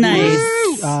 so I'm going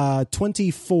to do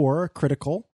 24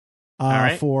 critical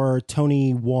for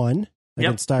Tony 1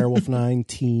 against Direwolf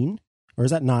 19. Or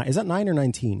is that 9? Is that 9 or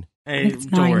 19? Hey,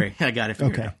 don't worry. I got it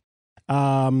figured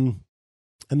out. And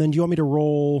then do you want me to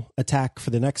roll attack for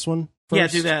the next one first? Yeah,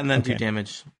 do that and then do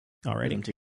damage. Alrighty.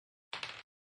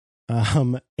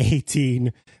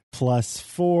 18 plus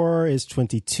 4 is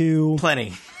 22.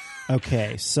 Plenty.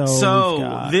 Okay,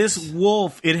 so this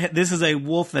wolf, this is a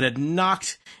wolf that had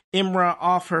knocked Imra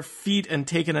off her feet and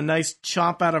taken a nice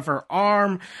chomp out of her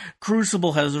arm.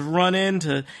 Crucible has run in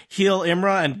to heal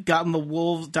Imra and gotten the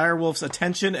direwolf's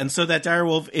attention, and so that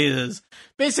direwolf is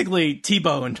basically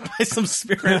T-boned by some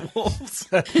spirit wolves.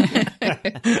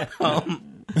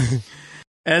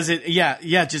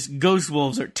 Just ghost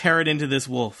wolves are tearing into this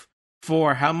wolf.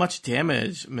 For how much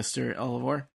damage, Mr.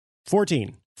 Elevor?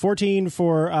 14. 14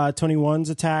 for Tony 1's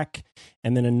attack,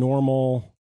 and then a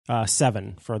normal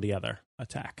 7 for the other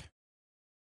attack.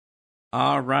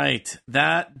 All right.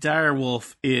 That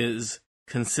direwolf is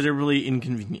considerably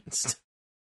inconvenienced.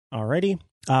 Alrighty.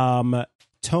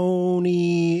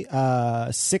 Tony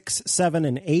 6, 7,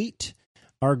 and 8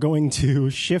 are going to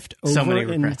shift over. So many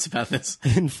regrets about this.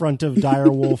 In front of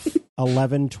direwolf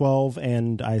 11, 12,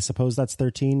 and I suppose that's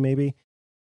 13, maybe.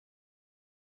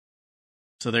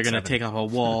 So they're going to take up a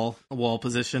wall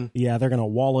position? Yeah, they're going to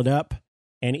wall it up,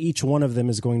 and each one of them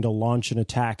is going to launch an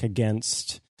attack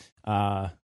against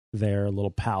their little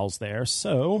pals there.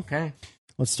 So,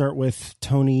 let's start with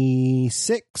Tony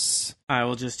 6. I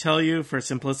will just tell you, for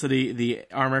simplicity, the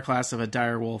armor class of a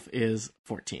direwolf is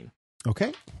 14.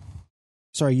 Okay.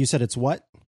 Sorry, you said it's what?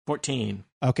 14.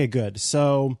 Okay, good.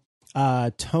 So,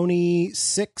 Tony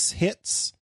 6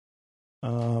 hits.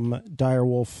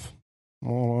 Direwolf...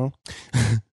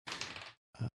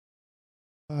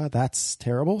 that's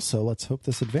terrible. So let's hope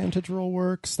this advantage roll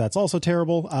works. That's also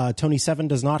terrible. Tony 7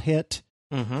 does not hit.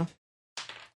 Mm-hmm.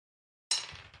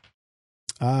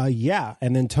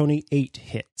 And then Tony 8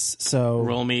 hits. So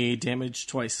roll me damage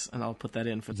twice, and I'll put that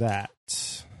in for that.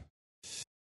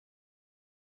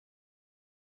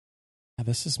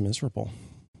 This is miserable.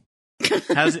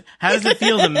 How does it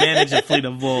feel to manage a fleet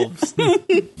of wolves?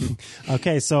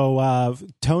 Okay, so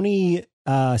Tony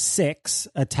 6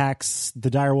 attacks the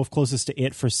direwolf closest to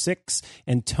it for 6,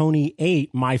 and Tony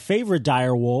 8, my favorite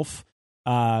direwolf,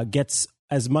 gets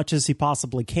as much as he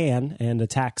possibly can and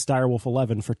attacks direwolf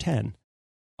 11 for 10.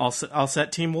 All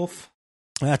set, Team Wolf?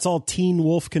 That's all Teen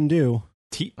Wolf can do.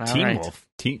 Teen Wolf?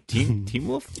 Teen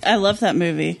Wolf? I love that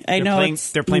movie.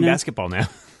 They're playing basketball now.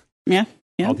 Yeah.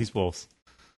 All these wolves.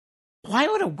 Why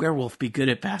would a werewolf be good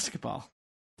at basketball?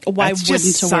 Why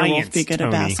wouldn't a werewolf be good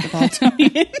at basketball,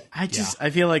 Tony? I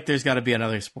feel like there's got to be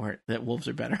another sport that wolves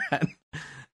are better at.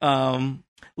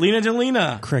 Lena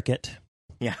Delina. Cricket.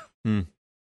 Yeah.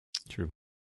 True.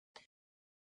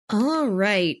 All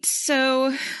right.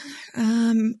 So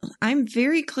I'm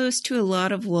very close to a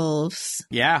lot of wolves.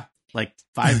 Yeah, like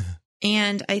 5.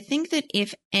 And I think that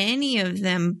if any of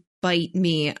them bite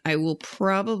me, I will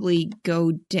probably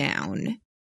go down.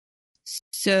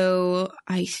 So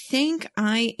I think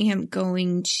I am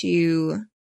going to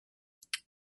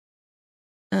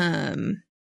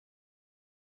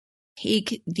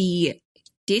take the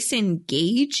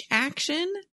disengage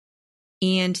action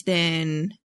and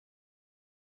then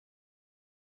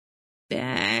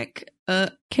back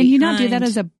up. Can you not do that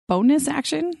as a bonus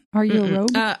action? Are you a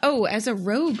rogue? As a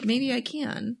rogue, maybe I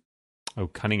can. Oh,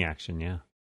 cunning action, yeah.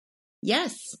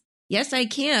 Yes, I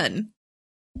can.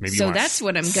 Maybe that's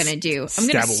what I'm gonna do. I'm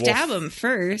gonna stab him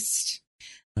first.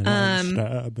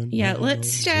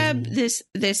 Let's stab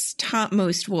this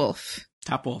topmost wolf.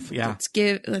 Top wolf, yeah.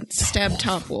 Let's stab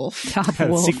top wolf. Top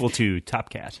wolf. Sequel to Top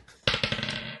Cat.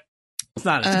 It's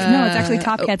not. No, it's actually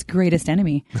Top Cat's greatest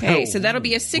enemy. Okay, so that'll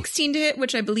be a 16 to hit,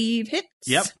 which I believe hits.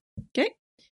 Yep. Okay.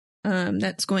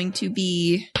 That's going to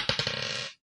be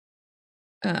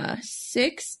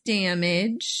 6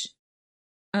 damage.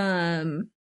 And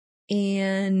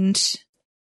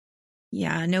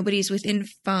yeah, nobody's within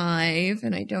 5,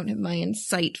 and I don't have my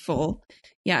insightful.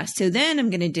 Yeah, so then I'm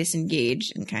going to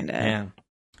disengage and kind of. Yeah.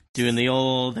 Doing the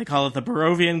old, they call it the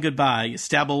Barovian goodbye. You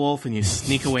stab a wolf and you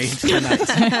sneak away into the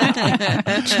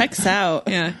night. Checks out.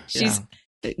 Yeah, she's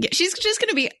just going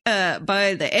to be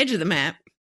by the edge of the map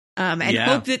and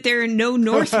hope that there are no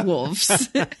north wolves.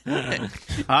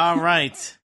 All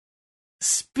right.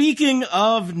 Speaking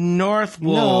of north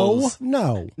wolves.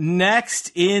 No.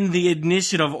 Next in the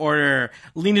initiative order,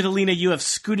 Lena Delina, you have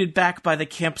scooted back by the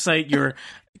campsite. You're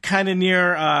kind of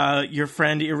near your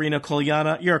friend Irina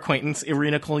Kolyana, your acquaintance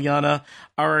Irina Kolyana,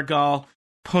 Aragal,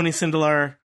 Pony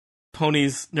Sindelar.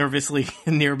 Pony's nervously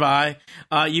nearby.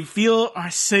 You feel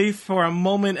are safe for a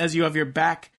moment as you have your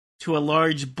back to a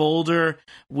large boulder.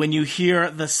 When you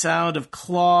hear the sound of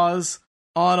claws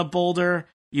on a boulder,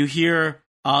 you hear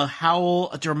a howl,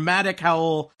 a dramatic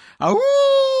howl,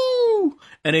 "Awoo!"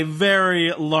 and a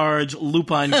very large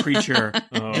lupine creature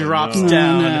drops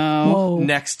down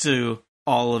next to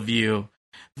all of you.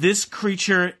 This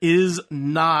creature is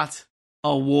not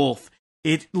a wolf.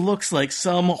 It looks like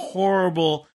some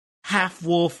horrible half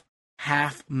wolf,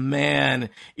 half man.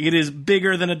 It is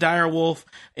bigger than a dire wolf,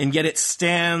 and yet it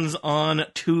stands on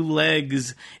 2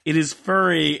 legs. It is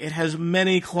furry. It has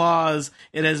many claws.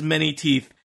 It has many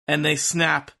teeth, and they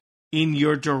snap in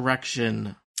your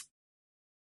direction.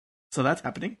 So that's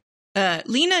happening.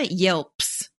 Lena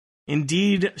yelps.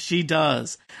 Indeed, she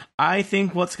does. I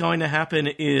think what's going to happen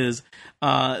is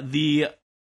the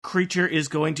creature is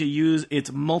going to use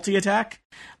its multi-attack.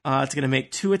 It's going to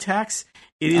make 2 attacks.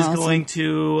 It is going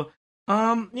to...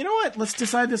 you know what? Let's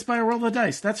decide this by a roll of the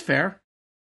dice. That's fair.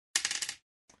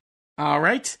 All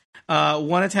right.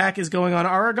 1 attack is going on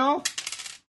Aragal.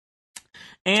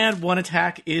 And 1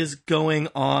 attack is going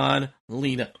on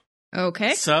Lena.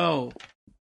 Okay. So...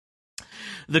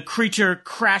 the creature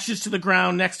crashes to the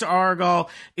ground next to Aragal.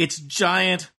 Its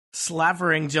giant,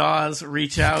 slavering jaws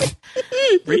reach out.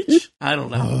 Reach? I don't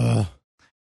know.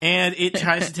 And it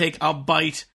tries to take a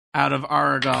bite out of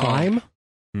Aragal. Climb?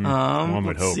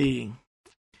 Let's see.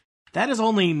 That is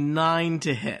only 9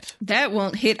 to hit. That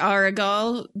won't hit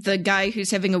Aragal, the guy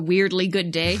who's having a weirdly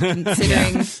good day,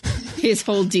 considering his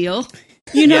whole deal.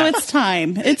 You know, it's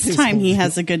time. It's time he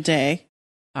has a good day.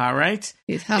 All right.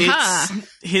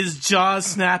 His jaws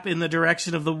snap in the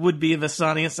direction of the would-be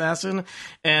Vistani assassin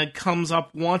and comes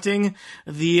up wanting.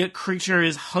 The creature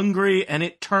is hungry, and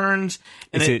it turns.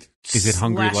 And is it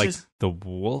hungry like the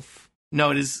wolf?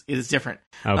 No, it is different.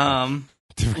 Okay.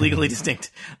 Legally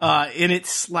distinct. And it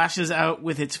slashes out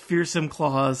with its fearsome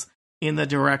claws in the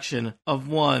direction of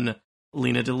one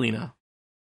Lena Delina.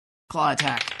 Claw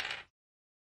attack.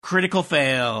 Critical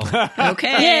fail.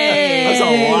 Okay. Yay! That's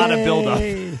a lot of build-up.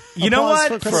 You know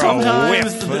what?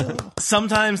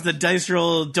 Sometimes the dice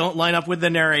roll don't line up with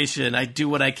the narration. I do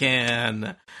what I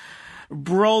can.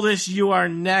 Broldish, you are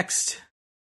next.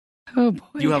 Oh,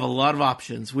 boy. You have a lot of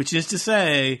options, which is to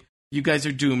say, you guys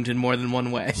are doomed in more than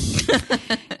one way.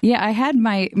 Yeah, I had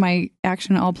my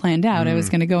action all planned out. I was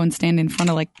going to go and stand in front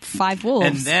of like 5 wolves.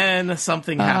 And then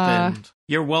something happened.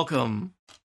 You're welcome.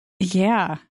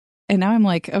 Yeah. And now I'm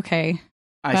like, okay.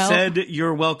 I said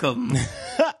you're welcome.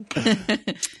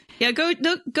 Yeah,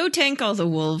 go tank all the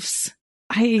wolves.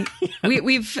 Me and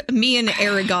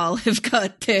Aragal have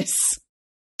got this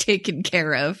taken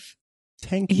care of.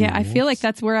 Thank you. Yeah, I feel like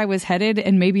that's where I was headed,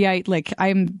 and maybe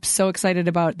I'm so excited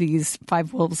about these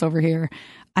 5 wolves over here.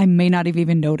 I may not have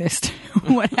even noticed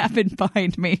what happened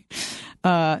behind me.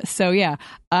 So yeah,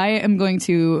 I am going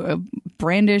to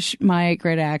brandish my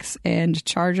great axe and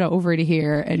charge over to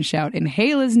here and shout, "In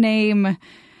Hela's name,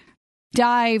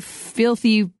 die,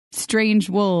 filthy, strange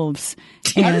wolves!"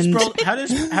 How does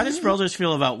Broldish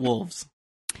feel about wolves?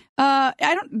 I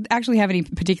don't actually have any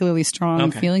particularly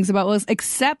strong feelings about wolves,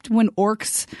 except when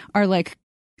orcs are like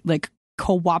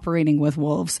cooperating with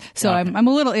wolves. So I'm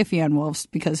a little iffy on wolves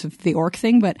because of the orc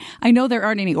thing, but I know there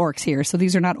aren't any orcs here, so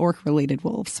these are not orc-related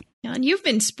wolves. Yeah, and you've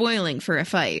been spoiling for a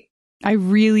fight. I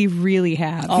really, really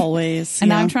have. Always. And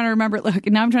now I'm trying to remember,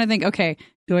 now I'm trying to think, okay,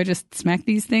 do I just smack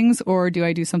these things, or do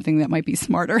I do something that might be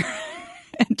smarter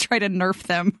and try to nerf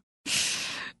them?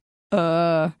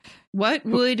 What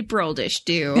would Broldish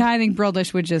do? Yeah, I think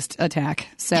Broldish would just attack.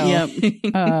 So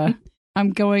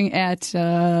I'm going at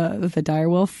the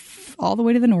direwolf all the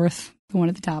way to the north, the one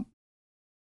at the top.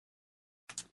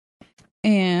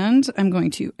 And I'm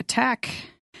going to attack.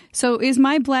 So is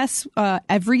my bless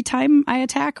every time I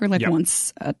attack, or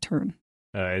once a turn?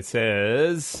 It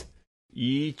says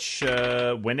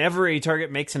whenever a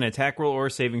target makes an attack roll or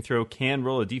saving throw, can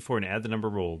roll a d4 and add the number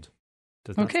rolled.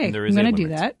 Okay, I'm going to do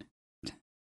that.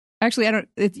 Actually, I don't.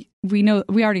 We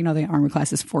already know the armor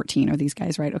class is 14. Are these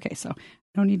guys right? Okay, so I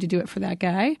don't need to do it for that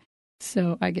guy.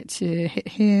 So I get to hit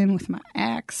him with my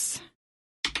axe.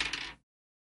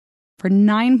 for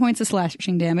 9 points of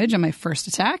slashing damage on my first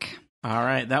attack. All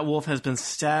right, that wolf has been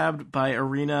stabbed by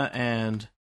Arena and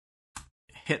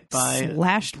hit by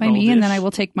slashed by me, and then I will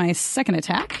take my second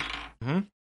attack,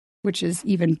 which is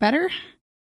even better.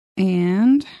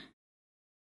 And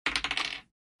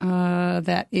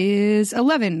that is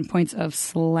 11 points of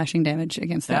slashing damage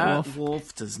against that wolf. That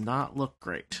wolf does not look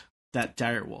great. That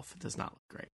dire wolf does not look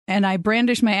great. And I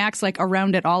brandish my axe like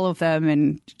around at all of them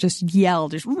and just yell,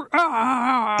 which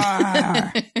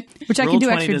I can do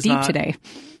extra deep today.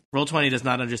 Roll20 does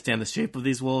not understand the shape of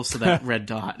these wolves, so that red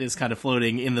dot is kind of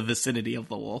floating in the vicinity of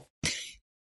the wolf.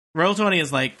 Roll20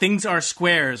 is like, things are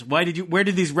squares. Where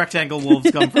did these rectangle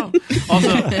wolves come from? Also,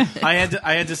 I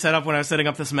had to set up, when I was setting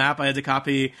up this map, I had to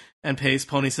copy and paste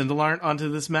Pony Sindelar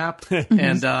onto this map.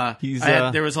 And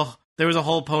there was a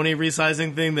whole pony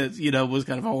resizing thing that, was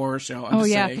kind of a horror show. I'm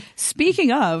just saying.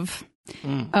 Speaking of,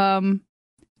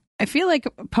 I feel like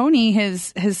Pony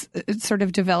has sort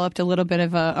of developed a little bit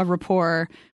of a rapport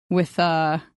with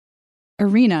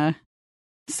Arena.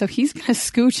 So he's going to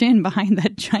scooch in behind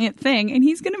that giant thing, and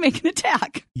he's going to make an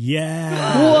attack.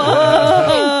 Yeah.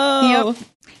 Whoa. Yep.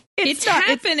 It's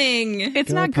happening.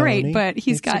 It's not great, but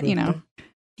he's got,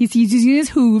 he's using his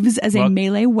hooves as a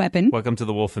melee weapon. Welcome to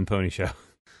the Wolf and Pony Show.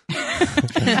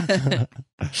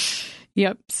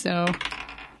 Yep. So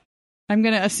I'm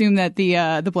going to assume that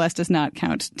the bless does not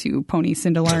count to Pony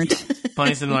Sindelar.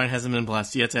 Pony Sindelar hasn't been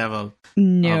blessed. You have to have a...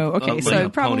 No. So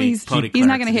probably he's not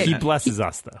going to hit. He blesses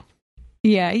us, though.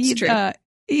 Yeah,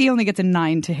 he only gets a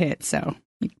 9 to hit, so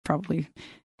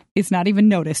it's not even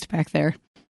noticed back there.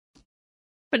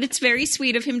 But it's very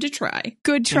sweet of him to try.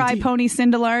 Good try, Indeed. Pony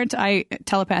Sindelar. I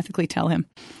telepathically tell him.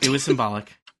 It was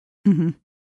symbolic. Mm-hmm.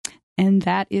 And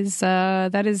that is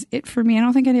it for me. I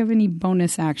don't think I have any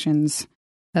bonus actions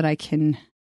that I can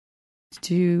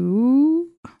do.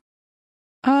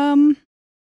 I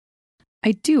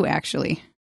do actually.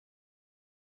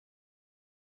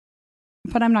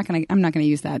 But I'm not gonna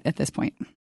use that at this point.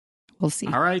 We'll see.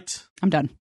 All right. I'm done.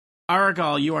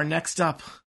 Aragal, you are next up.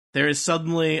 There is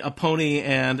suddenly a pony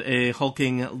and a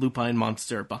hulking lupine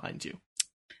monster behind you.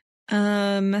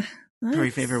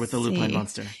 Very favor with the lupine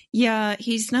monster. Yeah,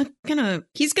 he's gonna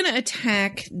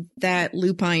attack that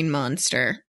lupine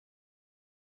monster.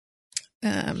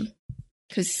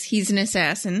 Because he's an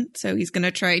assassin, so he's gonna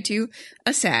try to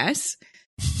assass.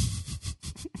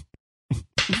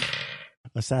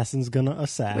 Assassin's gonna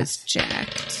assass. Was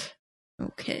jacked.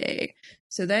 Okay.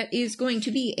 So that is going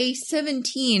to be a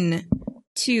 17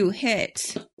 to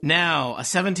hit. Now, a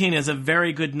 17 is a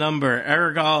very good number.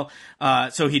 Aragal,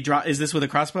 so is this with a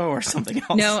crossbow or something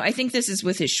else? No, I think this is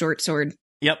with his short sword.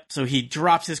 Yep, so he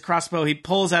drops his crossbow, he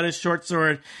pulls out his short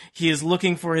sword, he is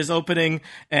looking for his opening,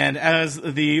 and as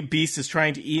the beast is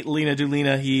trying to eat Lena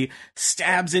Dulina, he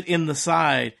stabs it in the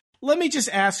side. Let me just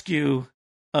ask you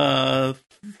a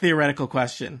theoretical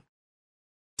question.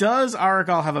 Does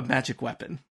Aragal have a magic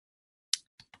weapon?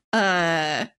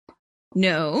 No.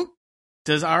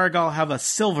 Does Aragal have a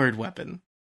silvered weapon?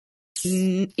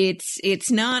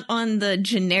 It's not on the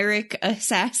generic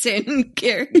assassin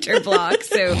character block,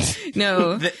 so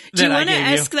no. Do you want to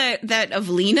ask that of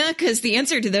Lena? Because the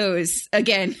answer to those,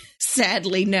 again,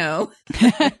 sadly, no.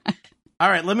 All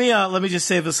right, let me just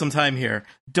save us some time here.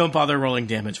 Don't bother rolling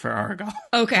damage for Aragal.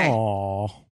 Okay.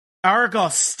 Aww. Aragal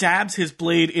stabs his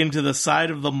blade into the side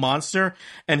of the monster,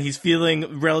 and he's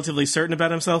feeling relatively certain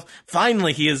about himself.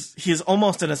 Finally, he is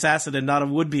almost an assassin and not a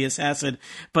would-be assassin.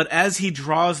 But as he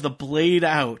draws the blade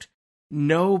out,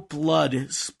 no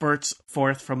blood spurts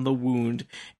forth from the wound.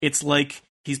 It's like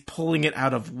he's pulling it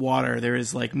out of water. There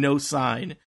is like no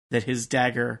sign that his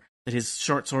dagger, that his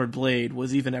short sword blade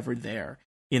was even ever there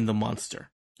in the monster.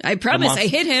 I promise I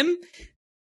hit him.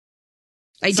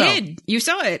 I did. You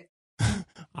saw it.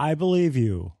 I believe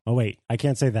you. Oh, wait. I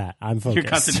can't say that. I'm focused. You're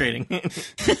concentrating.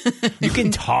 You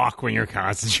can talk when you're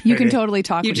concentrating. You can totally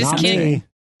talk. You when just you're can't.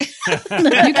 You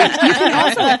can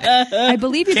also, I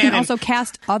believe you can also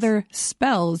cast other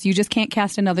spells. You just can't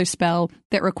cast another spell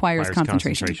that requires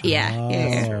concentration.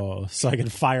 Yeah. Oh, so I can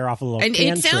fire off a little And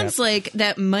cantrip. it sounds like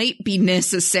that might be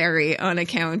necessary on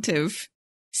account of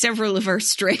several of our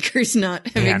strikers not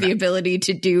having the ability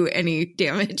to do any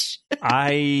damage. If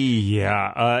you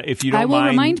don't mind, I will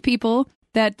remind people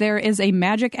that there is a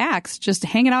magic axe just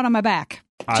hanging out on my back.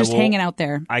 Hanging out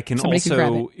there. I can Somebody could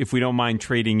grab also, it. if we don't mind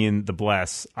trading in the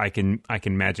bless, I can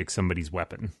magic somebody's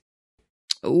weapon.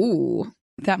 Ooh.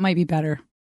 That might be better.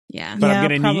 Yeah. But I'm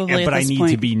gonna probably need. But at I this need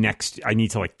point. to be next. I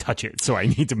need to like touch it, so I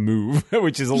need to move,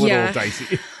 which is a little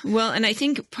dicey. Well, and I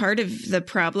think part of the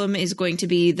problem is going to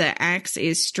be the axe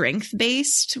is strength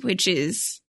based, which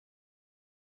is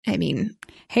I mean,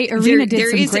 hey, Arena did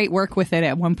some great work with it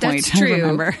at one point. That's true. I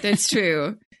remember. That's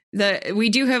true. We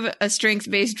do have a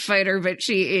strength-based fighter, but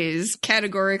she is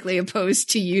categorically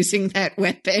opposed to using that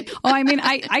weapon. Oh, I mean,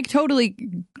 I totally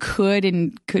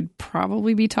could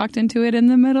probably be talked into it in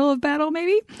the middle of battle,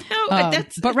 maybe. No,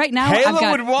 but right now, Halo I've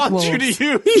got would want wolves. you to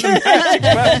use the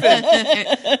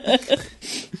magic weapon.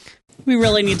 We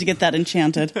really need to get that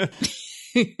enchanted.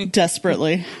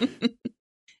 Desperately.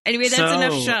 Anyway, that's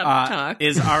enough shop talk.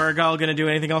 Is Aragal going to do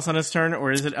anything else on his turn,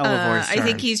 or is it Elevor's turn? I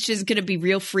think he's just going to be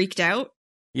real freaked out.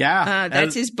 Yeah.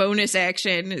 That's his bonus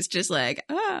action. It's just like,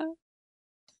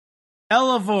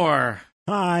 Elevor.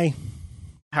 Hi.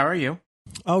 How are you?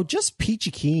 Oh, just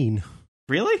peachy keen.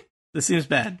 Really? This seems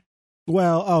bad.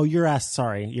 Well, you're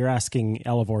asking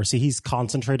Elevor. See, he's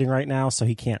concentrating right now, so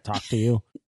he can't talk to you.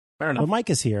 Fair enough. But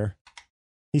Micah's here.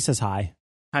 He says hi.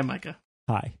 Hi, Mikah.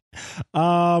 Hi.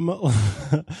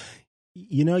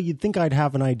 You'd think I'd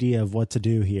have an idea of what to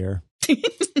do here.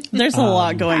 There's a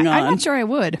lot going on. I'm not sure I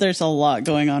would. There's a lot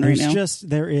going on right now.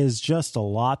 There is just a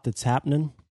lot that's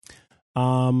happening.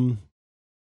 I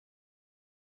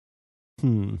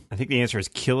think the answer is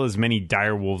kill as many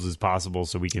dire wolves as possible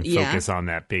so we can focus on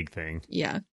that big thing.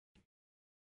 Yeah.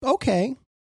 Okay.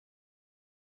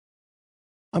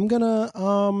 I'm gonna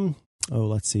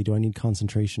let's see. Do I need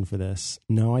concentration for this?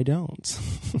 No, I don't.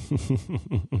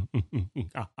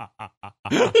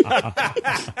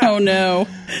 Oh no.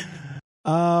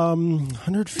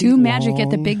 100 feet Do magic long, at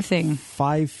the big thing.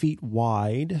 5 feet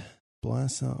wide.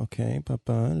 Blast out. Okay.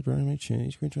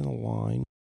 Change creature in the line.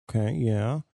 Okay.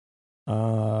 Yeah.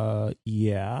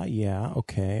 Yeah.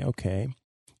 Okay.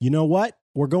 You know what?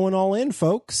 We're going all in,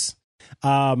 folks.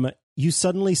 You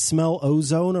suddenly smell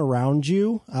ozone around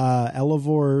you.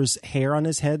 Elevor's hair on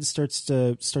his head starts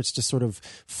to sort of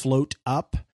float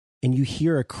up, and you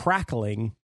hear a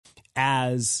crackling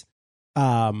as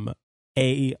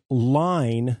a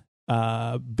line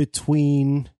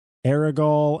between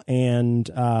Aragal and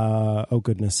oh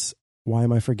goodness, why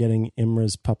am I forgetting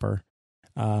Imra's pupper?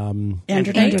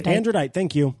 Androdite,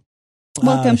 thank you.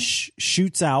 Welcome.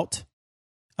 Shoots out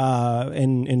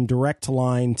in direct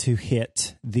line to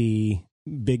hit the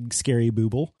big scary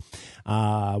booble,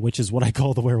 which is what I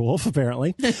call the werewolf,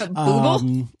 apparently.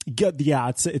 Booble? Yeah,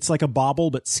 it's like a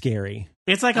bobble, but scary.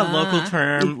 It's like a local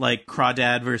term, like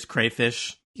crawdad versus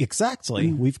crayfish.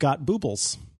 Exactly. We've got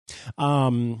boobles.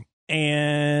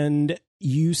 And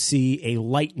you see a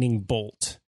lightning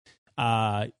bolt.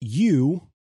 You,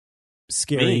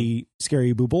 scary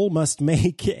booble, must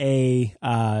make a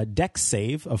dex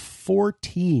save of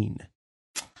 14.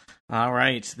 All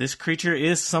right. This creature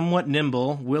is somewhat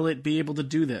nimble. Will it be able to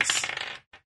do this?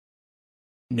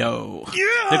 No.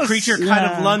 Yes! The creature kind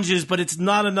of lunges, but it's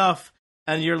not enough.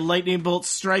 And your lightning bolt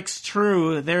strikes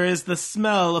true. There is the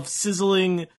smell of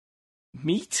sizzling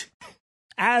meat.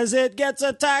 As it gets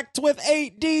attacked with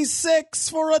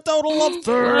 8d6 for a total of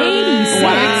 30. 86.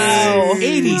 Wow.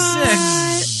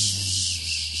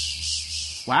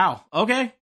 86. Wow.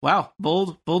 Okay. Wow.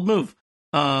 Bold move.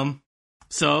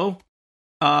 So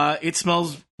it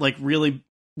smells like really,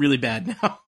 really bad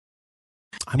now.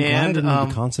 I'm glad I didn't need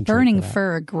to concentrate. Burning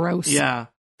fur, gross. Yeah.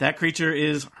 That creature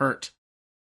is hurt.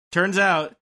 Turns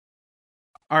out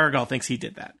Aragal thinks he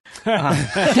did that.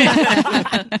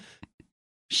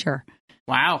 Sure.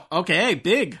 Wow. Okay.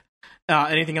 Big.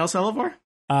 Anything else, Elevor?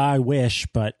 I wish,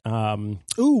 but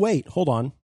ooh, wait, hold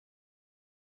on.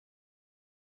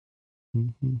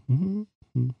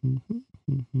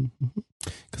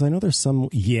 Because I know there's some.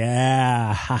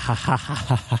 Yeah.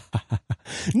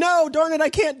 No, darn it! I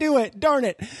can't do it. Darn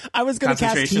it! I was going to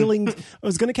cast healing. I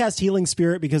was going to cast healing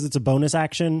spirit because it's a bonus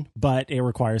action, but it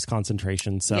requires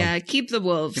concentration. So yeah, keep the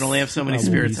wolves. You can only have so many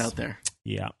spirits out there.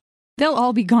 Yeah. They'll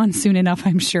all be gone soon enough,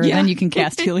 I'm sure. Yeah. Then you can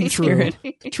cast Healing Spirit.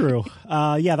 True.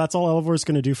 Yeah, that's all Elevor's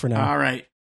going to do for now. All right.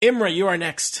 Imra, you are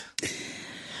next.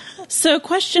 So,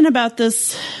 question about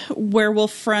this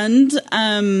werewolf friend.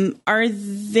 Are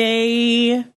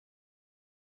they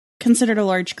considered a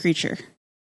large creature?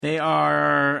 They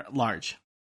are large.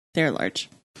 They're large.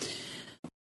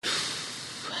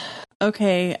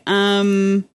 Okay.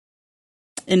 And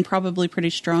probably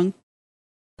pretty strong.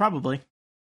 Probably.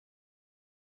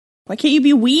 Why can't you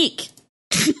be weak?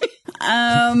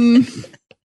 All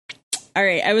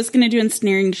right, I was going to do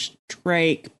ensnaring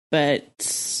strike,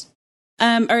 but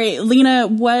all right, Lena,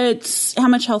 how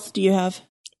much health do you have?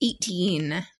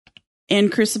 18.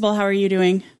 And Crucible, how are you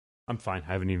doing? I'm fine.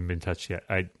 I haven't even been touched yet.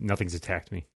 Nothing's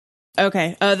attacked me.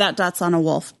 Okay. Oh, that dot's on a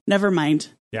wolf. Never mind.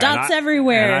 Yeah, dots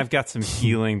everywhere. And I've got some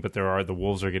healing, but the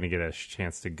wolves are going to get a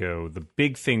chance to go. The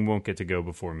big thing won't get to go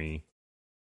before me.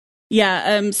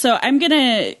 Yeah, so I'm going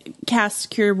to cast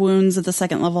Cure Wounds at the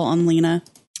 2nd level on Lena.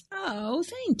 Oh,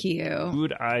 thank you.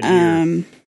 Good idea.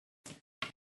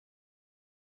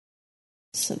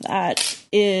 So that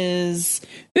is...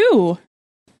 Ooh!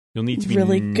 You'll need to be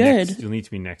really good. You'll need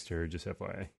to be next to her, just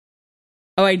FYI.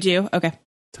 Oh, I do? Okay.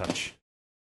 Touch.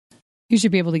 You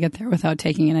should be able to get there without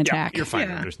taking an Yeah, attack. you're fine.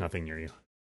 Yeah. There's nothing near you.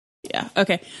 Yeah,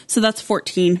 okay. So that's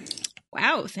 14.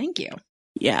 Wow, thank you.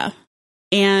 Yeah.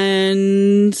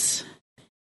 And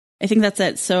I think that's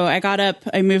it. So I got up,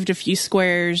 I moved a few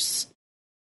squares,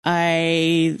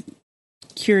 I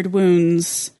cured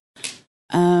wounds.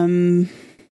 Seems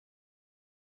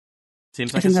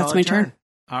like I think that's my turn.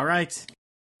 All right.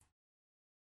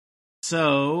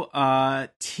 So,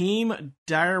 Team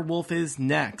Direwolf is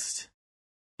next.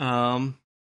 So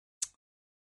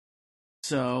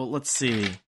let's see.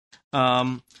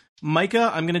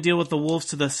 Mikah, I'm going to deal with the wolves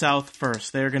to the south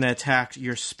first. They're going to attack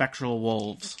your spectral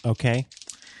wolves. Okay.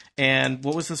 And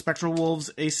what was the spectral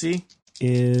wolves AC?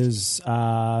 Is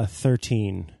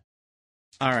 13.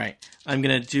 All right. I'm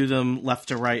going to do them left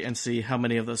to right and see how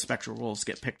many of those spectral wolves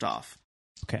get picked off.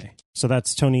 Okay. So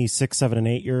that's Tony 6, 7, and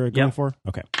 8 you're going for?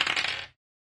 Okay.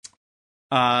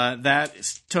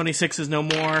 Tony 6 is no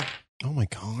more. Oh my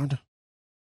god.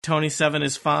 Tony 7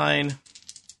 is fine.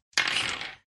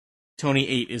 Tony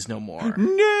 8 is no more.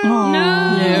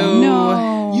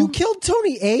 No. You killed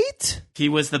Tony 8? He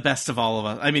was the best of all of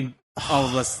us. I mean, all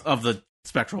of us of the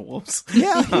spectral wolves.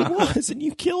 Yeah, he was, and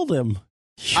you killed him.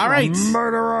 All right.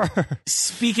 Murderer.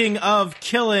 Speaking of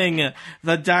killing,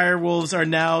 the dire wolves are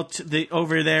now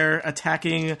over there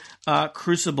attacking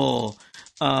Crucible.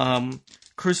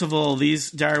 Crucible,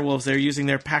 these dire wolves, they're using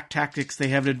their pack tactics. They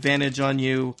have an advantage on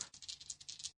you.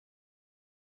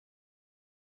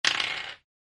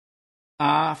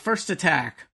 First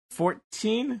attack,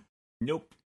 14.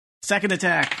 Nope. Second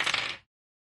attack,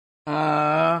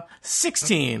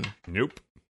 16. Nope.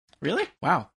 Really?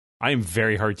 Wow. I am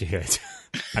very hard to hit.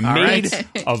 I'm All made right.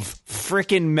 of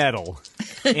frickin' metal.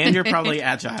 And you're probably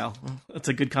agile. That's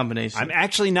a good combination. I'm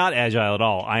actually not agile at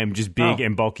all. I am just big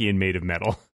and bulky and made of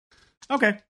metal.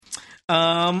 Okay.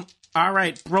 All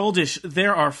right, Broldish,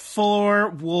 there are 4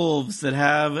 wolves that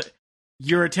have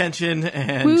your attention,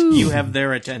 and you have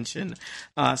their attention.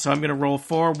 So I'm going to roll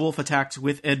 4 wolf attacks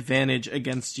with advantage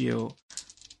against you.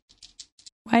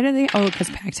 Why do they? Oh, because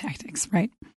pack tactics,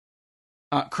 right?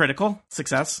 Critical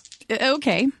success.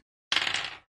 Okay.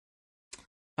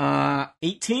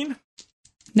 18.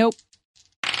 Nope.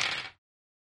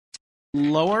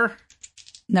 Lower.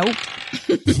 Nope.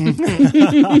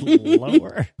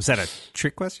 Lower. Was that a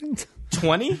trick question?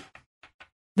 20.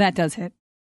 That does hit.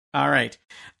 All right.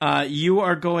 You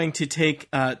are going to take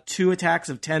 2 attacks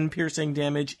of 10 piercing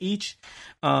damage each.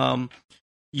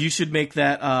 You should make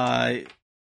that...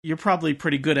 you're probably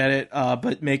pretty good at it,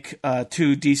 but make 2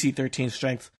 DC 13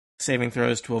 strength saving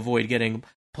throws to avoid getting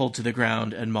pulled to the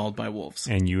ground and mauled by wolves.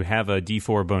 And you have a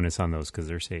D4 bonus on those because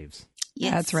they're saves.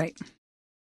 Yes. That's right.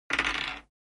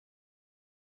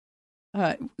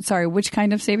 Sorry, which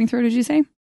kind of saving throw did you say?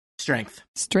 Strength.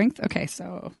 Strength? Okay,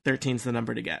 so... 13's the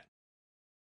number to get.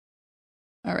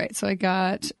 All right, so I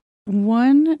got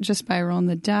 1 just by rolling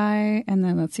the die, and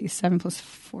then let's see, 7 plus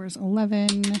 4 is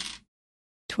 11,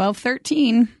 12,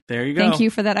 13. There you go. Thank you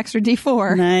for that extra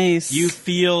D4. Nice. You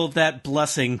feel that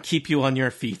blessing keep you on your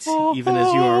feet, even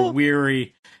as you are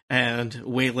weary and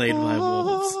waylaid by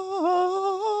wolves.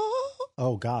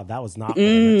 Oh god, that was not what I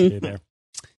meant to do there.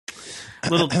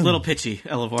 Little pitchy,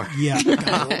 Elevor. Yeah, got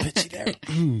a little pitchy there.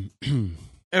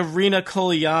 Irina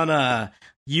Koliana,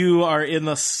 you are in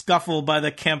the scuffle by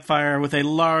the campfire with a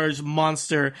large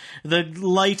monster. The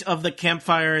light of the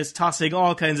campfire is tossing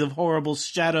all kinds of horrible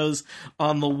shadows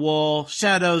on the wall.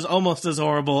 Shadows almost as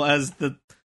horrible as the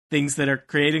things that are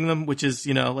creating them, which is,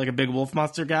 like a big wolf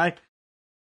monster guy.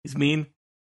 He's mean.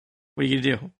 What are you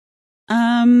going to do?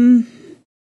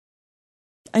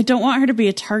 I don't want her to be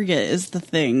a target is the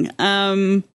thing.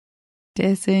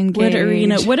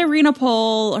 Disengage. Would Arena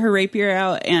pull her rapier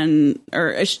out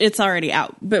or it's already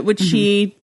out, but would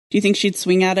she, do you think she'd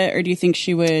swing at it or do you think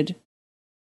she would?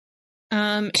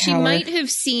 She might have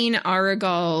seen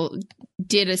Aragal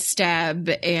did a stab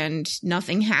and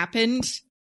nothing happened.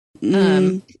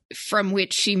 From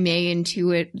which she may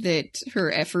intuit that her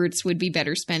efforts would be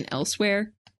better spent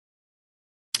elsewhere.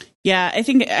 Yeah, I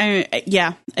think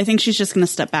she's just going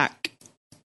to step back.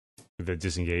 The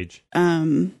disengage?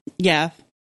 Yeah.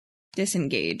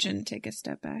 Disengage and take a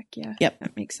step back. Yeah. Yep.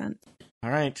 That makes sense. All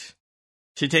right.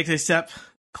 She takes a step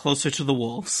closer to the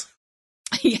wolves.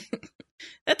 Yeah.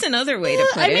 That's another way to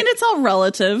put it. I mean, it's all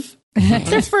relative.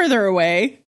 They're further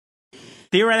away.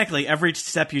 Theoretically, every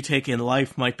step you take in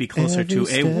life might be closer to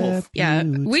a wolf. Yeah.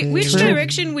 Which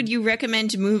direction would you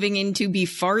recommend moving in to be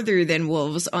farther than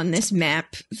wolves on this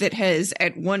map that has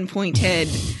at one point had,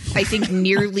 I think,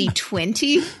 nearly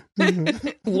 20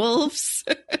 wolves?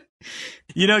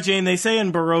 You know, Jane, they say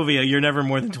in Barovia, you're never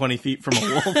more than 20 feet from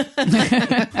a wolf.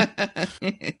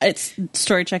 Its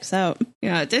story checks out.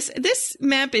 Yeah, this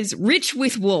map is rich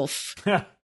with wolf.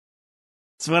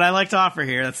 That's what I like to offer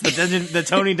here. That's the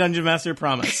Tony Dungeon Master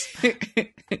promise.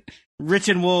 Rich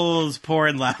in wolves, poor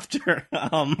in laughter.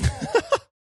 All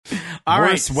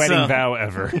Worst right, wedding vow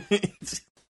ever.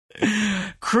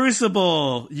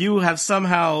 Crucible, you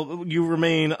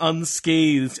remain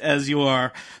unscathed as you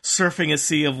are surfing a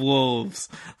sea of wolves.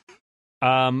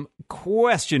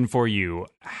 Question for you.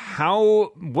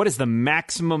 What is the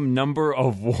maximum number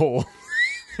of wolves?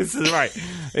 This is right.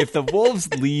 If the wolves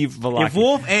leave Valaki. If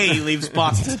Wolf A leaves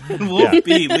Boston and Wolf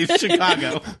B leaves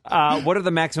Chicago. What are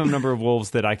the maximum number of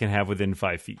wolves that I can have within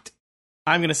 5 feet?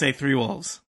 I'm going to say 3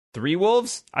 wolves. 3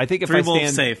 wolves? I think if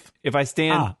wolves safe. If I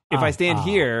stand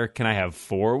here, can I have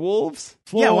 4 wolves?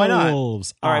 4 yeah, why not?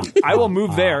 wolves. All right, I will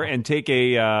move there and take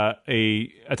an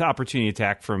opportunity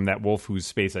attack from that wolf whose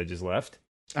space I just left.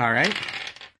 All right.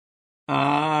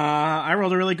 I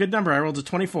rolled a really good number. I rolled a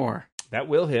 24. That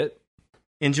will hit.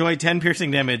 Enjoy 10 piercing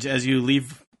damage as you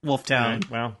leave Wolftown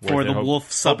for the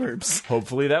wolf suburbs.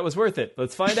 Hopefully that was worth it.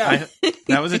 Let's find out.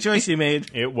 That was a choice you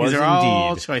made. It was These are indeed.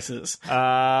 all choices.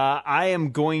 I am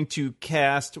going to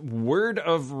cast Word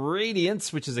of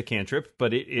Radiance, which is a cantrip,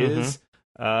 but it is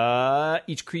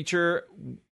each creature...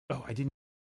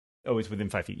 it's within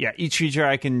 5 feet. Yeah, each creature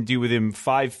I can do within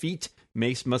 5 feet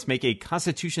must make a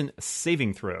Constitution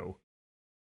saving throw.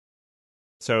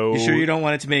 So, you sure you don't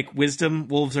want it to make wisdom?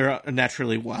 Wolves are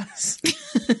naturally wise.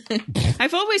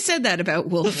 I've always said that about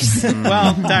wolves.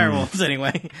 Well, dire wolves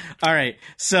anyway. All right.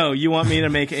 So you want me to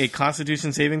make a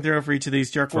Constitution saving throw for each of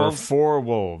these jerk wolves? 4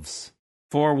 wolves.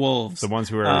 4 wolves. The ones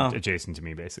who are adjacent to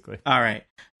me, basically. All right.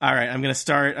 I'm going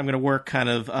to work kind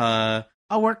of,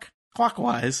 I'll work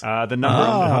clockwise. The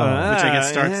number, which I guess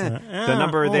starts. The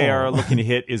number they are looking to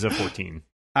hit is a 14.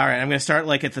 All right, I'm going to start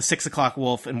like at the 6 o'clock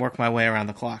wolf and work my way around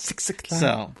the clock. 6 o'clock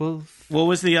so, wolf. What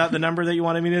was the number that you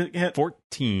wanted me to hit?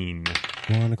 14.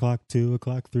 1 o'clock, 2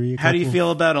 o'clock, 3 o'clock. How do you feel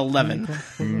about 11?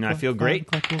 I feel great.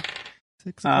 6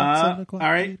 o'clock, 7 o'clock. All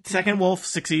right, second wolf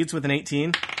succeeds with an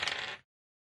 18.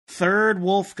 Third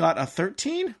wolf got a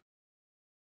 13.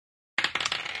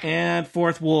 And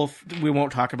fourth wolf, we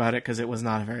won't talk about it because it was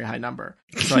not a very high number.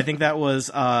 So I think that was...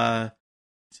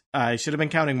 I should have been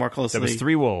counting more closely. That was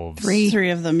 3 wolves. 3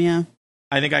 of them, yeah.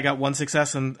 I think I got 1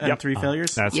 success and 3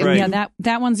 failures. That's right. Yeah,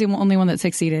 that one's the only one that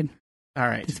succeeded. All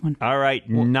right. This one. All right.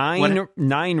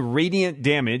 9 radiant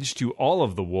damage to all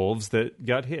of the wolves that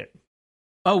got hit.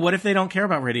 Oh, what if they don't care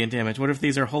about radiant damage? What if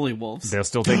these are holy wolves? They'll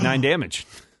still take 9 damage.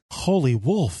 Holy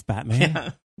wolf,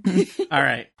 Batman. Yeah. All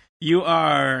right. You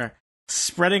are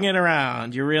spreading it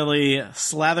around. You're really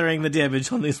slathering the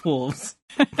damage on these wolves.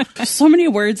 There's so many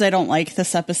words I don't like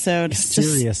this episode.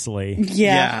 Seriously.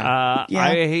 Yeah.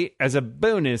 I hate, as a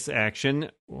bonus action,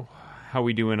 how are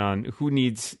we doing on who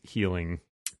needs healing?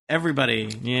 Everybody.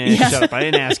 Yeah, shut up. I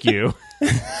didn't ask you.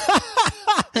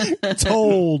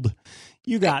 Told.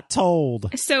 You got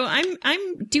told. So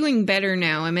I'm doing better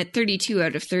now. I'm at 32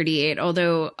 out of 38,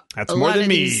 although that's more than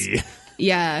me.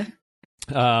 Yeah.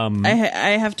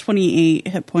 I have 28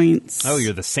 hit points. Oh,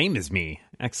 you're the same as me.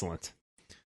 Excellent.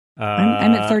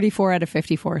 I'm at 34 out of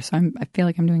 54, so I feel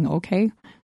like I'm doing okay.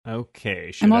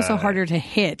 Okay. I'm also harder to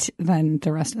hit than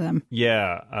the rest of them.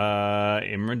 Yeah.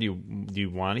 Imra, do you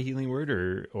want a healing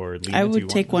word or Lena, I would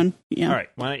take one. Yeah. All right.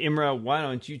 Imra, why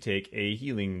don't you take a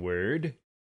healing word?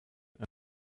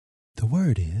 The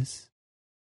word is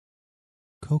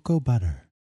cocoa butter.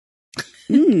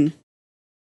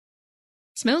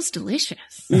 Smells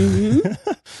delicious. Mm-hmm.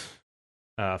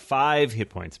 5 hit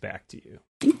points back to you.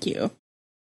 Thank you.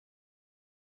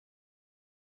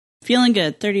 Feeling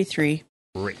good. 33.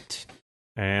 Great.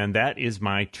 And that is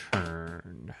my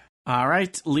turn. All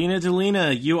right, Lena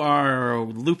Delina, you are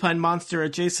lupine monster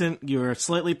adjacent. You're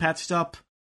slightly patched up.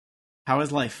 How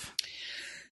is life?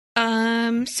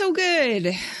 So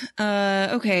good.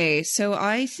 Okay, so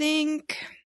I think,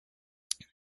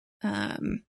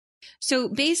 so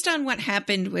based on what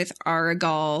happened with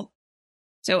Aragal,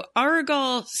 so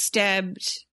Aragal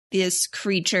stabbed this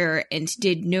creature and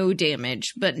did no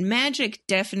damage, but magic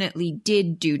definitely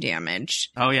did do damage.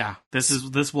 Oh yeah,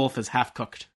 this wolf is half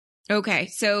cooked. Okay,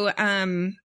 so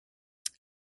I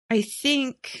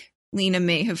think Lena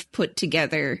may have put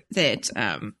together that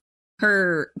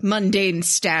her mundane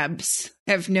stabs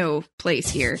have no place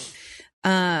here.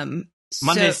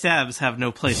 Monday stabs have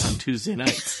no place on Tuesday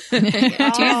nights.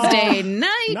 Tuesday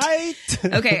night.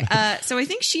 Okay, so I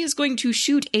think she is going to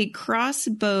shoot a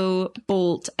crossbow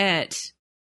bolt at. Let's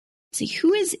see,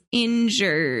 who is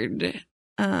injured?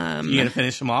 You gonna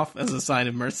finish him off as a sign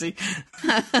of mercy?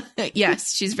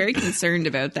 Yes, she's very concerned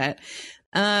about that.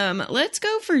 Let's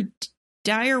go for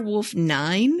Direwolf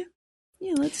 9.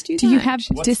 Yeah, let's do that. Do you have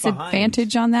What's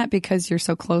disadvantage on that because you're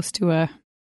so close to a...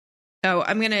 Oh,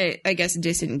 I'm gonna, I guess,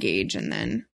 disengage and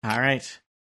then... All right.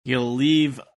 You'll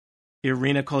leave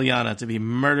Irina Kolyana to be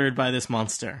murdered by this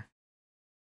monster.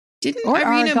 Didn't Or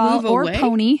Irina Argal, move or away?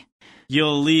 Pony.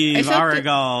 You'll leave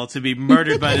Aragal to be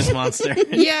murdered by this monster.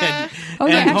 Yeah.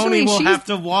 and Pony will have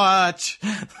to watch.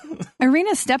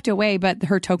 Irina stepped away, but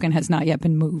her token has not yet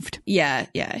been moved. Yeah.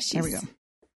 There we go.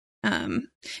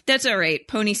 That's all right.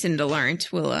 Pony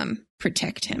Sindelar will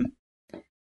protect him.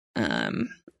 All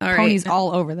right. Pony's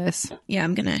all over this. Yeah,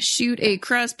 I'm gonna shoot a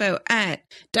crossbow at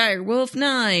Direwolf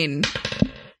 9.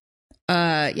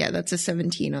 Yeah, that's a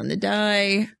 17 on the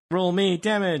die. Roll me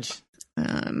damage.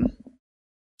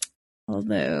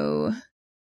 Although,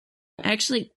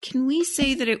 actually, can we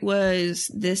say that it was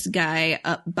this guy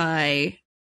up by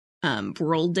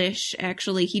Broldish?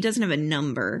 Actually, he doesn't have a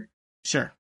number.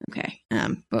 Sure. Okay.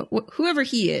 But whoever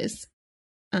he is.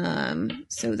 So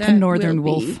that The Northern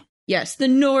will be- Wolf. Yes, the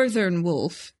Northern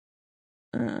Wolf.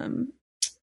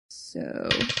 So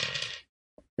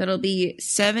that'll be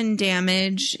 7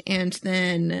 damage, and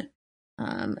then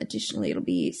additionally it'll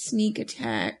be sneak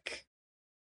attack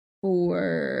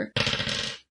for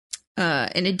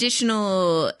an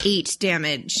additional 8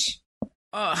 damage.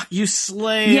 You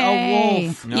slay a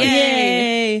wolf. Nice.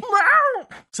 Yay!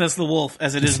 Says the wolf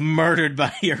as it is murdered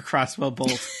by your crossbow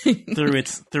bolt through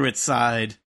its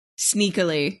side.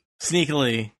 Sneakily.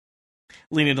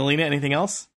 Lena Delina, anything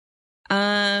else?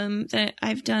 That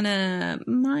I've done a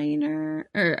minor,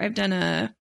 or I've done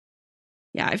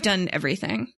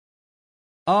everything.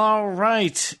 All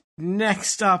right.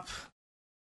 Next up,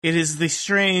 it is the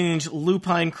strange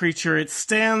lupine creature. It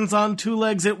stands on 2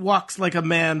 legs. It walks like a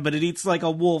man, but it eats like a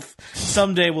wolf.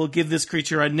 Someday we'll give this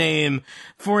creature a name.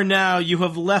 For now, you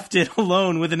have left it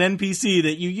alone with an NPC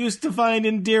that you used to find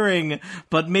endearing,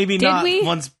 but maybe Did not we?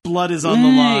 once blood is on the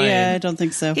line. Yeah, I don't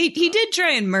think so. He did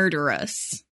try and murder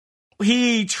us.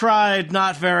 He tried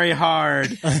not very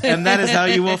hard, and that is how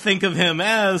you will think of him,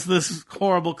 as this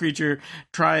horrible creature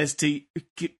tries to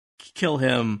kill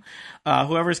him.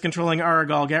 Whoever's controlling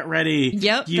Aragal, get ready.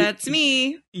 Yep, that's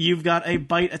me. You've got a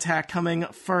bite attack coming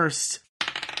first.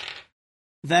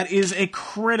 That is a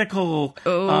critical.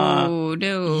 Oh,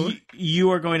 no.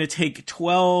 You are going to take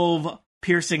 12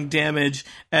 piercing damage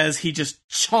as he just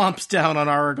chomps down on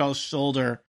Aragal's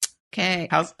shoulder. Okay.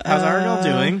 How's Aragal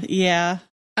doing? Yeah.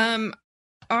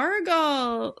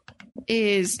 Aragal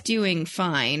is doing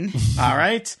fine. All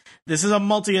right. This is a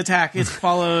multi-attack. It's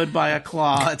followed by a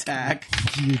claw attack.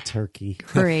 You turkey.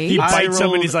 Great. He I bites him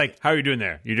rolled- and he's like, "How are you doing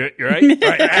there? You're right? All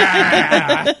right.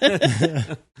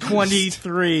 Ah!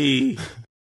 23.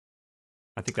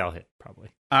 I think that'll hit, probably.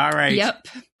 All right. Yep.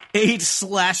 8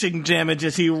 slashing damage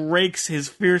as he rakes his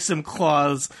fearsome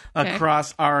claws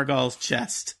across Aragal's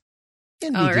chest.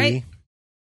 All right.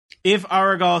 If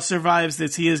Aragal survives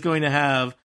this, he is going to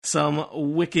have some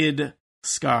wicked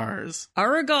scars.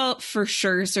 Aragal for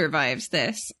sure survives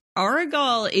this.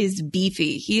 Aragal is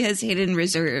beefy. He has hidden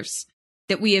reserves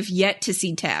that we have yet to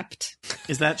see tapped.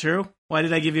 Is that true? Why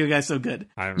did I give you a guy so good?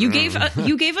 I don't You know.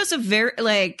 gave us a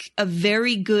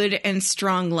very good and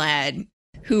strong lad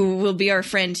who will be our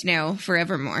friend now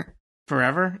forevermore.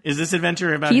 Forever? Is this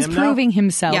adventure about He's him proving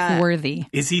himself Yeah. worthy. now?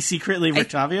 Is he secretly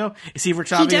Rictavio? Is he He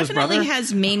Rictavio's definitely brother?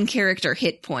 has main character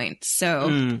hit points,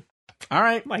 so All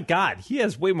right. Oh my God, he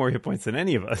has way more hit points than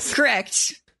any of us.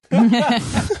 correct.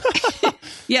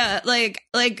 Yeah, like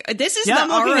this is Yeah,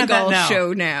 the I'm looking at that Aragal now.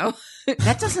 show now.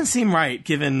 That doesn't seem right,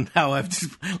 given how I've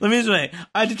just... Let me just say,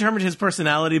 I determined his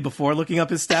personality before looking up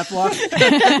his stat block.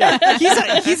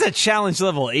 He's a challenge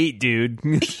level 8, dude.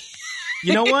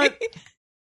 You know what?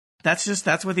 That's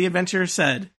what the adventurer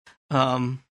said.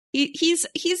 He's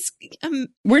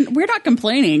We're not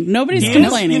complaining. Nobody's He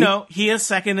complaining. is, he is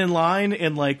second in line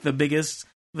in like the biggest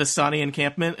Vistani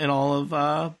encampment in all of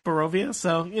Barovia.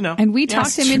 So, And we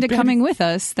talked him into coming with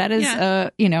us. That is, Yeah.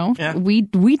 we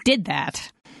did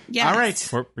that. yes. All right.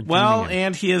 We're redeeming Well, him.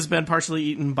 and he has been partially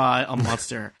eaten by a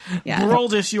monster. Yeah.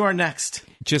 Broldish, you are next.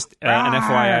 Just an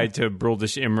FYI to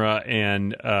Broldish Imra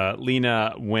and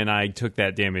Lena, when I took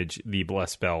that damage, the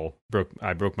bless spell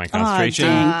I broke my concentration.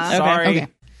 dang. Sorry. Okay.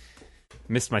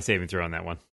 Missed my saving throw on that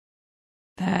one.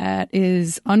 That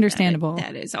is understandable.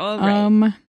 That is all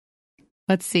right.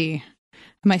 Let's see.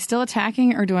 Am I still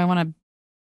attacking, or do I want to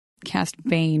cast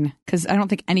Bane, because I don't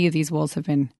think any of these wolves have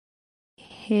been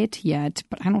hit yet,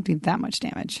 but I don't do that much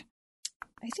damage.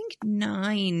 I think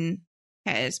 9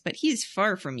 has, but he's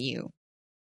far from you.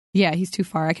 Yeah, he's too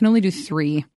far. I can only do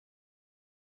 3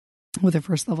 with a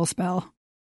first level spell.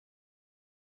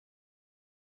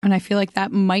 And I feel like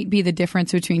that might be the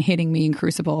difference between hitting me in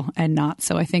Crucible and not.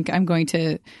 So I think I'm going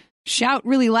to shout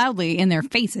really loudly in their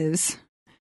faces.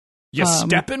 You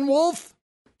steppin', wolf?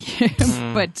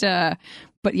 But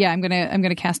yeah, I'm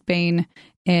gonna cast Bane,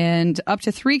 and up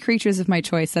to 3 creatures of my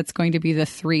choice. That's going to be the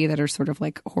 3 that are sort of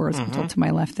like horizontal to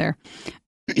my left there,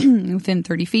 within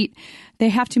 30 feet. They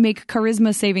have to make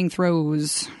charisma saving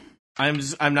throws. I'm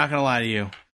not gonna lie to you.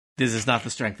 This is not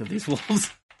the strength of these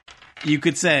wolves. You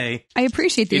could say I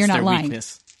appreciate that you're not lying.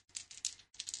 Weakness.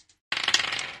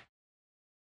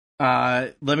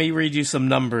 Let me read you some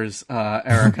numbers,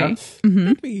 Erika. Okay. Mm-hmm.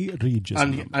 Let me read you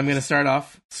some I'm going to start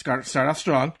off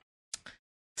strong.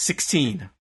 16.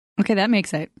 Okay, that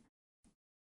makes it.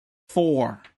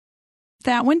 4.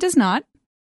 That one does not.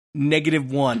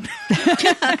 -1.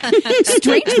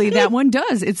 Strangely, that one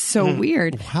does. It's so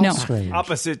weird. How no. strange.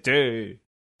 Opposite day.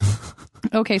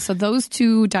 Okay, so those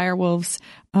 2 dire wolves,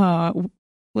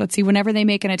 let's see, whenever they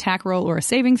make an attack roll or a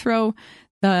saving throw,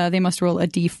 they must roll a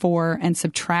d4 and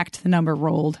subtract the number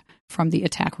rolled from the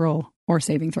attack roll or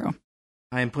saving throw.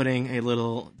 I am putting a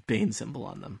little Bane symbol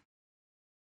on them.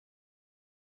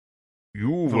 You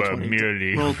were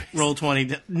merely... Roll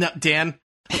 20. No, Dan.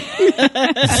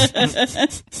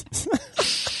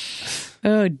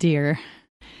 Oh, dear.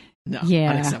 No,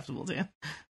 yeah. Unacceptable, Dan.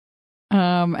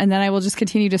 And then I will just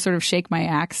continue to sort of shake my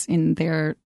axe in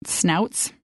their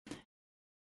snouts.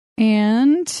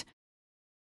 And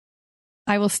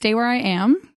I will stay where I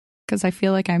am because I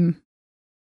feel like I'm,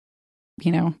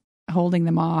 holding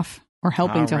them off or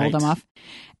helping to hold them off.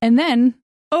 And then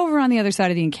over on the other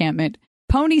side of the encampment,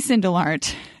 Pony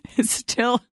Sindelar is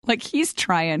still he's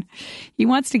trying. He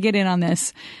wants to get in on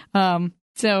this.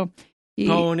 So he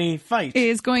Pony fight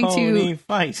is going to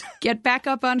fight. Get back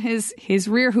up on his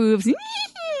rear hooves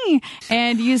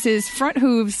and use his front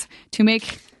hooves to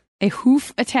make a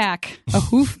hoof attack, a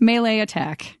hoof melee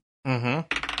attack.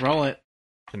 Mm-hmm. Roll it.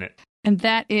 And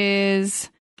that is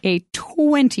a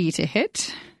 20 to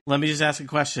hit. Let me just ask a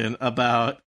question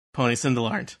about Pony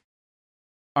Sindelar.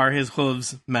 Are his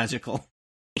hooves magical?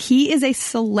 He is a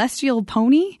celestial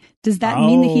pony. Does that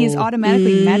mean that he is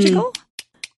automatically magical?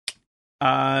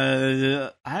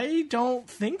 I don't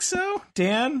think so.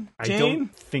 Dan? Jane? I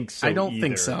don't think so I don't either.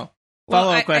 think so. Well,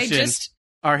 Follow-up question.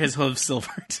 Are his hooves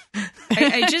silvered?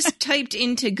 I just typed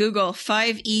into Google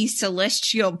 5e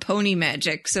celestial pony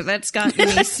magic, so that's gotten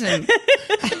me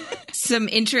some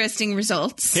interesting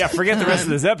results. Yeah, forget the rest of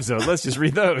this episode. Let's just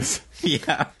read those.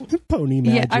 Yeah. Pony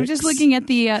magic. Yeah, I'm just looking at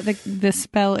the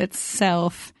spell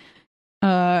itself.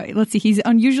 Let's see. He's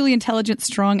unusually intelligent,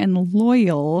 strong, and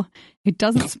loyal. It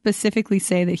doesn't specifically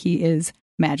say that he is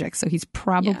magic, so he's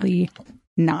probably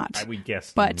not. I would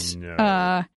guess but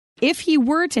no. If he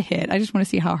were to hit, I just want to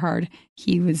see how hard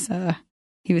he was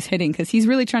hitting, because he's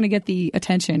really trying to get the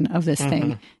attention of this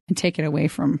thing and take it away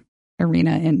from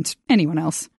Arena and anyone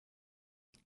else.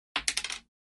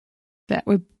 That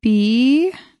would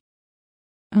be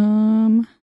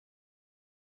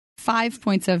 5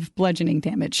 points of bludgeoning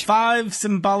damage. 5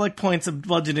 symbolic points of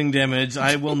bludgeoning damage.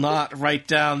 I will not write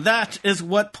down. That is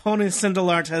what Pony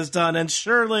Sindelar has done, and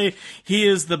surely he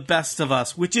is the best of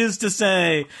us, which is to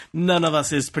say, none of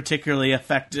us is particularly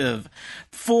effective.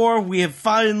 For we have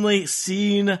finally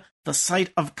seen the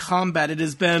sight of combat. It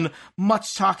has been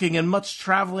much talking and much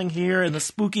traveling here in the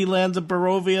spooky lands of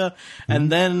Barovia,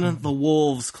 and then the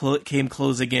wolves came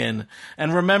closing in.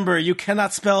 And remember, you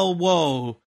cannot spell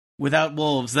woe without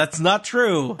wolves. That's not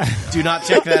true. Do not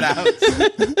check that out.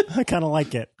 I kind of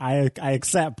like it. I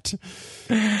accept.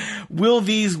 Will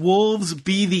these wolves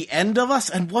be the end of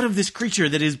us? And what of this creature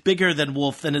that is bigger than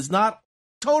wolf and is not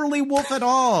totally wolf at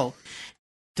all?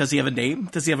 Does he have a name?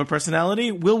 Does he have a personality?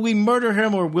 Will we murder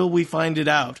him, or will we find it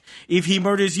out? If he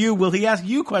murders you, will he ask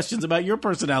you questions about your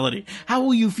personality? How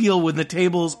will you feel when the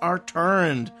tables are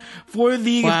turned? For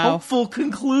the hopeful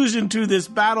conclusion to this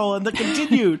battle and the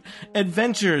continued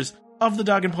adventures of the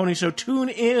Dog and Pony Show, tune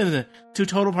in to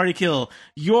Total Party Kill,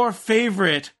 your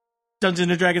favorite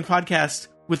Dungeons & Dragons podcast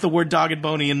with the word Dog and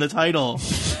Pony in the title.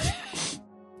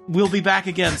 We'll be back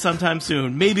again sometime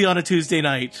soon, maybe on a Tuesday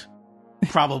night.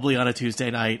 Probably on a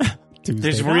Tuesday night.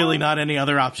 There's really not any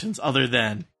other options other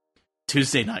than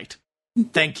Tuesday night.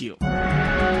 Thank you.